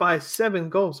you're up by 7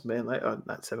 goals, man. Like,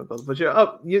 not 7 goals, but you're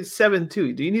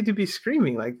 7-2. Do you need to be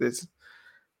screaming like this?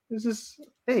 This is,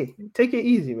 hey, take it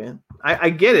easy, man. I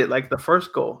get it. Like the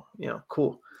first goal,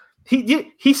 cool.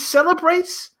 He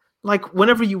celebrates like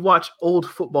whenever you watch old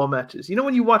football matches. You know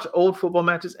when you watch old football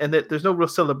matches and there's no real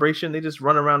celebration, they just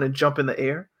run around and jump in the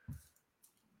air.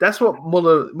 That's what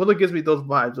Müller gives me those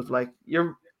vibes of, like,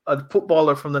 you're a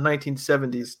footballer from the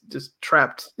 1970s just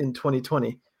trapped in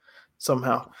 2020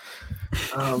 somehow.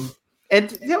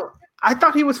 And I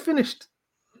thought he was finished.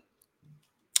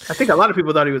 I think a lot of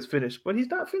people thought he was finished, but he's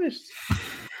not finished.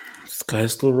 This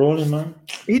guy's still rolling, man.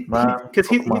 Because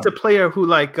he's a player who,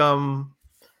 like,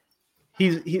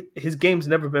 his game's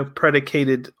never been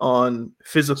predicated on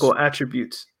physical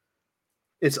attributes.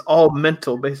 It's all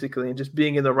mental, basically, and just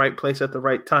being in the right place at the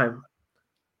right time.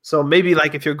 So maybe,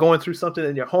 like, if you're going through something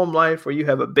in your home life, or you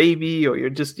have a baby, or you're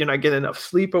not getting enough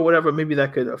sleep or whatever, maybe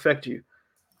that could affect you.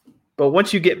 But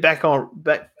once you get back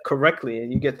correctly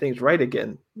and you get things right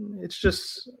again, it's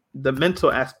just the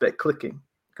mental aspect clicking.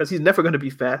 Because he's never going to be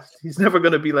fast. He's never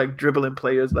going to be like dribbling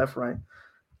players left, right.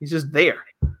 He's just there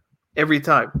every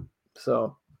time.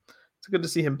 So it's good to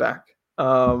see him back.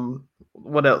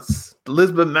 What else? The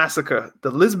Lisbon Massacre.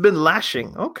 The Lisbon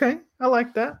Lashing. Okay, I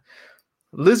like that.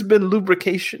 Lisbon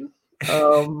Lubrication.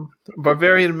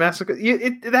 Bavarian Massacre.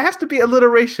 It has to be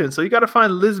alliteration. So you got to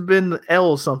find Lisbon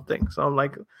L something. So I'm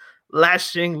like,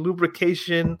 lashing,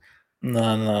 lubrication.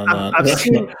 No.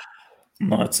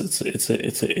 No, it's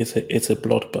a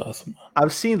bloodbath, man.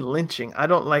 I've seen lynching. I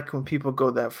don't like when people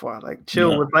go that far. Like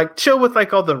chill with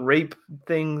like all the rape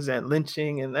things and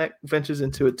lynching, and that ventures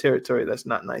into a territory that's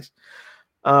not nice.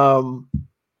 A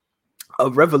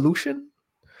revolution.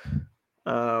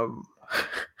 Don't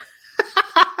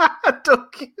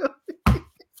kill me.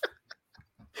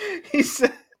 He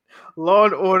said, Law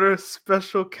and Order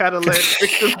Special Catalan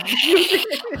Victims Unit.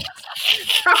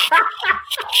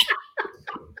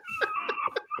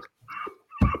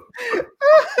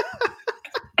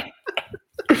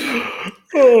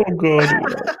 Oh God.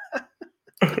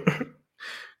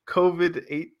 COVID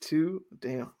 82.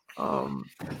 Damn.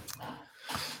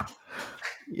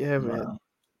 Yeah, man.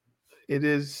 It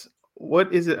is.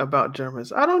 What is it about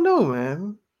Germans? I don't know,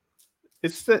 man.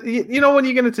 It's the, when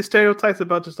you get into stereotypes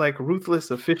about just like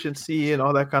ruthless efficiency and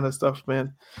all that kind of stuff,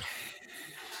 man.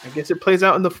 I guess it plays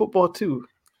out in the football too.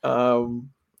 The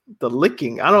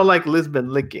licking. I don't like Lisbon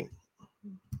licking.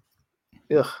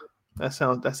 Ugh, that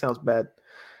sounds bad.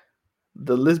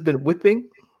 The Lisbon whipping?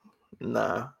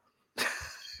 Nah.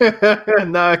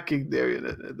 Nah, King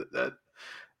Darian.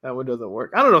 That one doesn't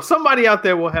work. I don't know. Somebody out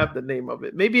there will have the name of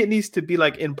it. Maybe it needs to be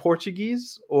like in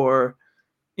Portuguese or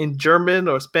in German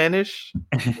or Spanish.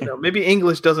 Maybe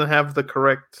English doesn't have the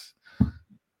correct,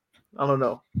 I don't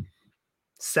know,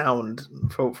 sound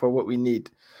for what we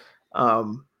need.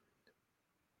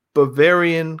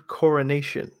 Bavarian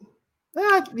coronation.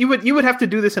 You would have to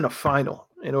do this in a final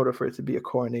in order for it to be a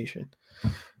coronation.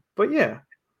 But yeah,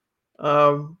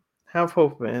 have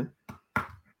hope, man.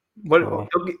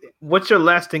 What's your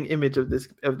lasting image of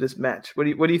this match? What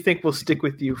do you think will stick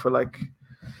with you for like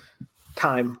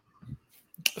time?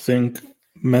 I think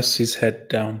Messi's head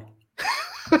down.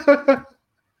 That's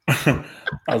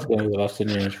going to be the lasting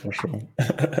image for sure.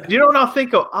 You know what I'll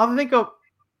think of? I'll think of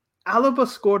Alaba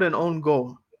scored an own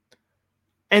goal,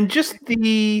 and just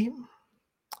the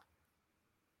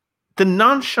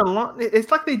nonchalant.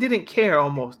 It's like they didn't care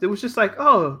almost. It was just like,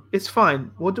 oh, it's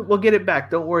fine. We'll get it back.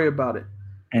 Don't worry about it.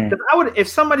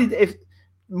 If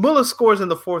Muller scores in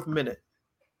the 4th minute,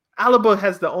 Alaba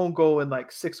has the own goal in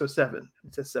like 6 or 7.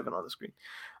 It says 7 on the screen.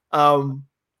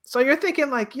 So you're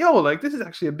thinking like, yo, like this is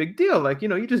actually a big deal. Like,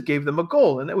 you just gave them a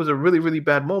goal, and it was a really, really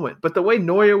bad moment. But the way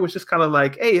Neuer was just kind of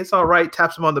like, hey, it's all right,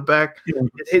 taps him on the back. Yeah.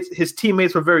 His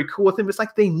teammates were very cool with him. It's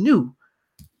like they knew.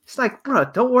 It's like, bro,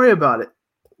 don't worry about it.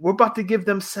 We're about to give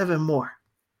them 7 more.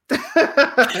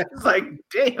 It's like,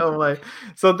 damn, like,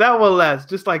 so that will last.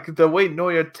 Just like the way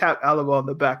Neuer tapped Alaba on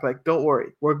the back, like, don't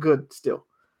worry, we're good still.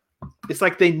 It's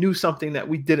like they knew something that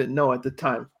we didn't know at the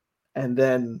time. And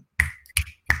then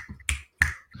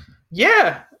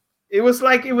yeah, it was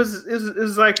like they were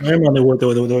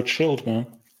chilled, man.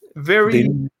 Very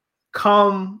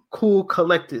calm, cool,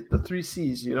 collected, the 3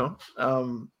 C's,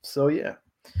 So yeah.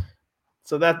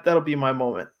 So that'll be my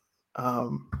moment.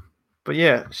 But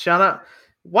yeah, shout out.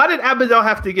 Why did Abidal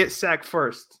have to get sacked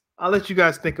first? I'll let you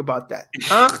guys think about that.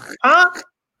 Huh?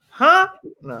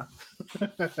 No.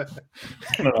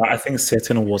 No, I think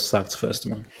Setin was sacked first,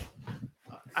 man.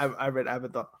 I read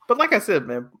Abidal. But like I said,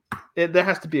 man, there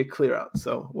has to be a clear out.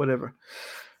 So whatever.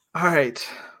 All right.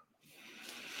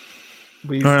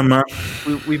 All right, man.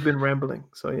 We've been rambling.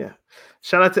 So yeah.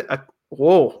 Shout out to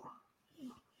whoa.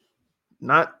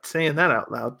 Not saying that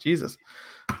out loud. Jesus.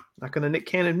 Not gonna Nick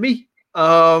Cannon me.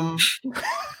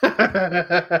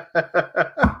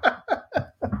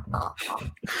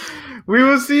 We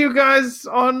will see you guys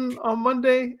on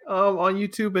Monday on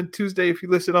YouTube, and Tuesday if you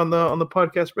listen on the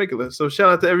podcast regular. So shout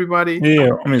out to everybody. Yeah,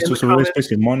 I mean, so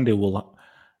basically Monday we'll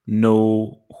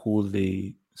know who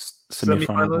the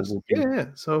semi-final will be. Yeah.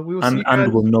 So we will see you guys.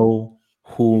 And we'll know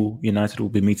who United will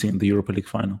be meeting in the Europa League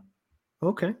final.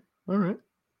 Okay. All right.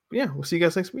 Yeah, we'll see you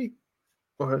guys next week.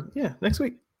 Or next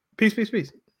week. Peace.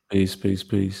 Peace.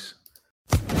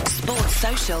 Sports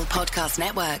Social Podcast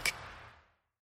Network.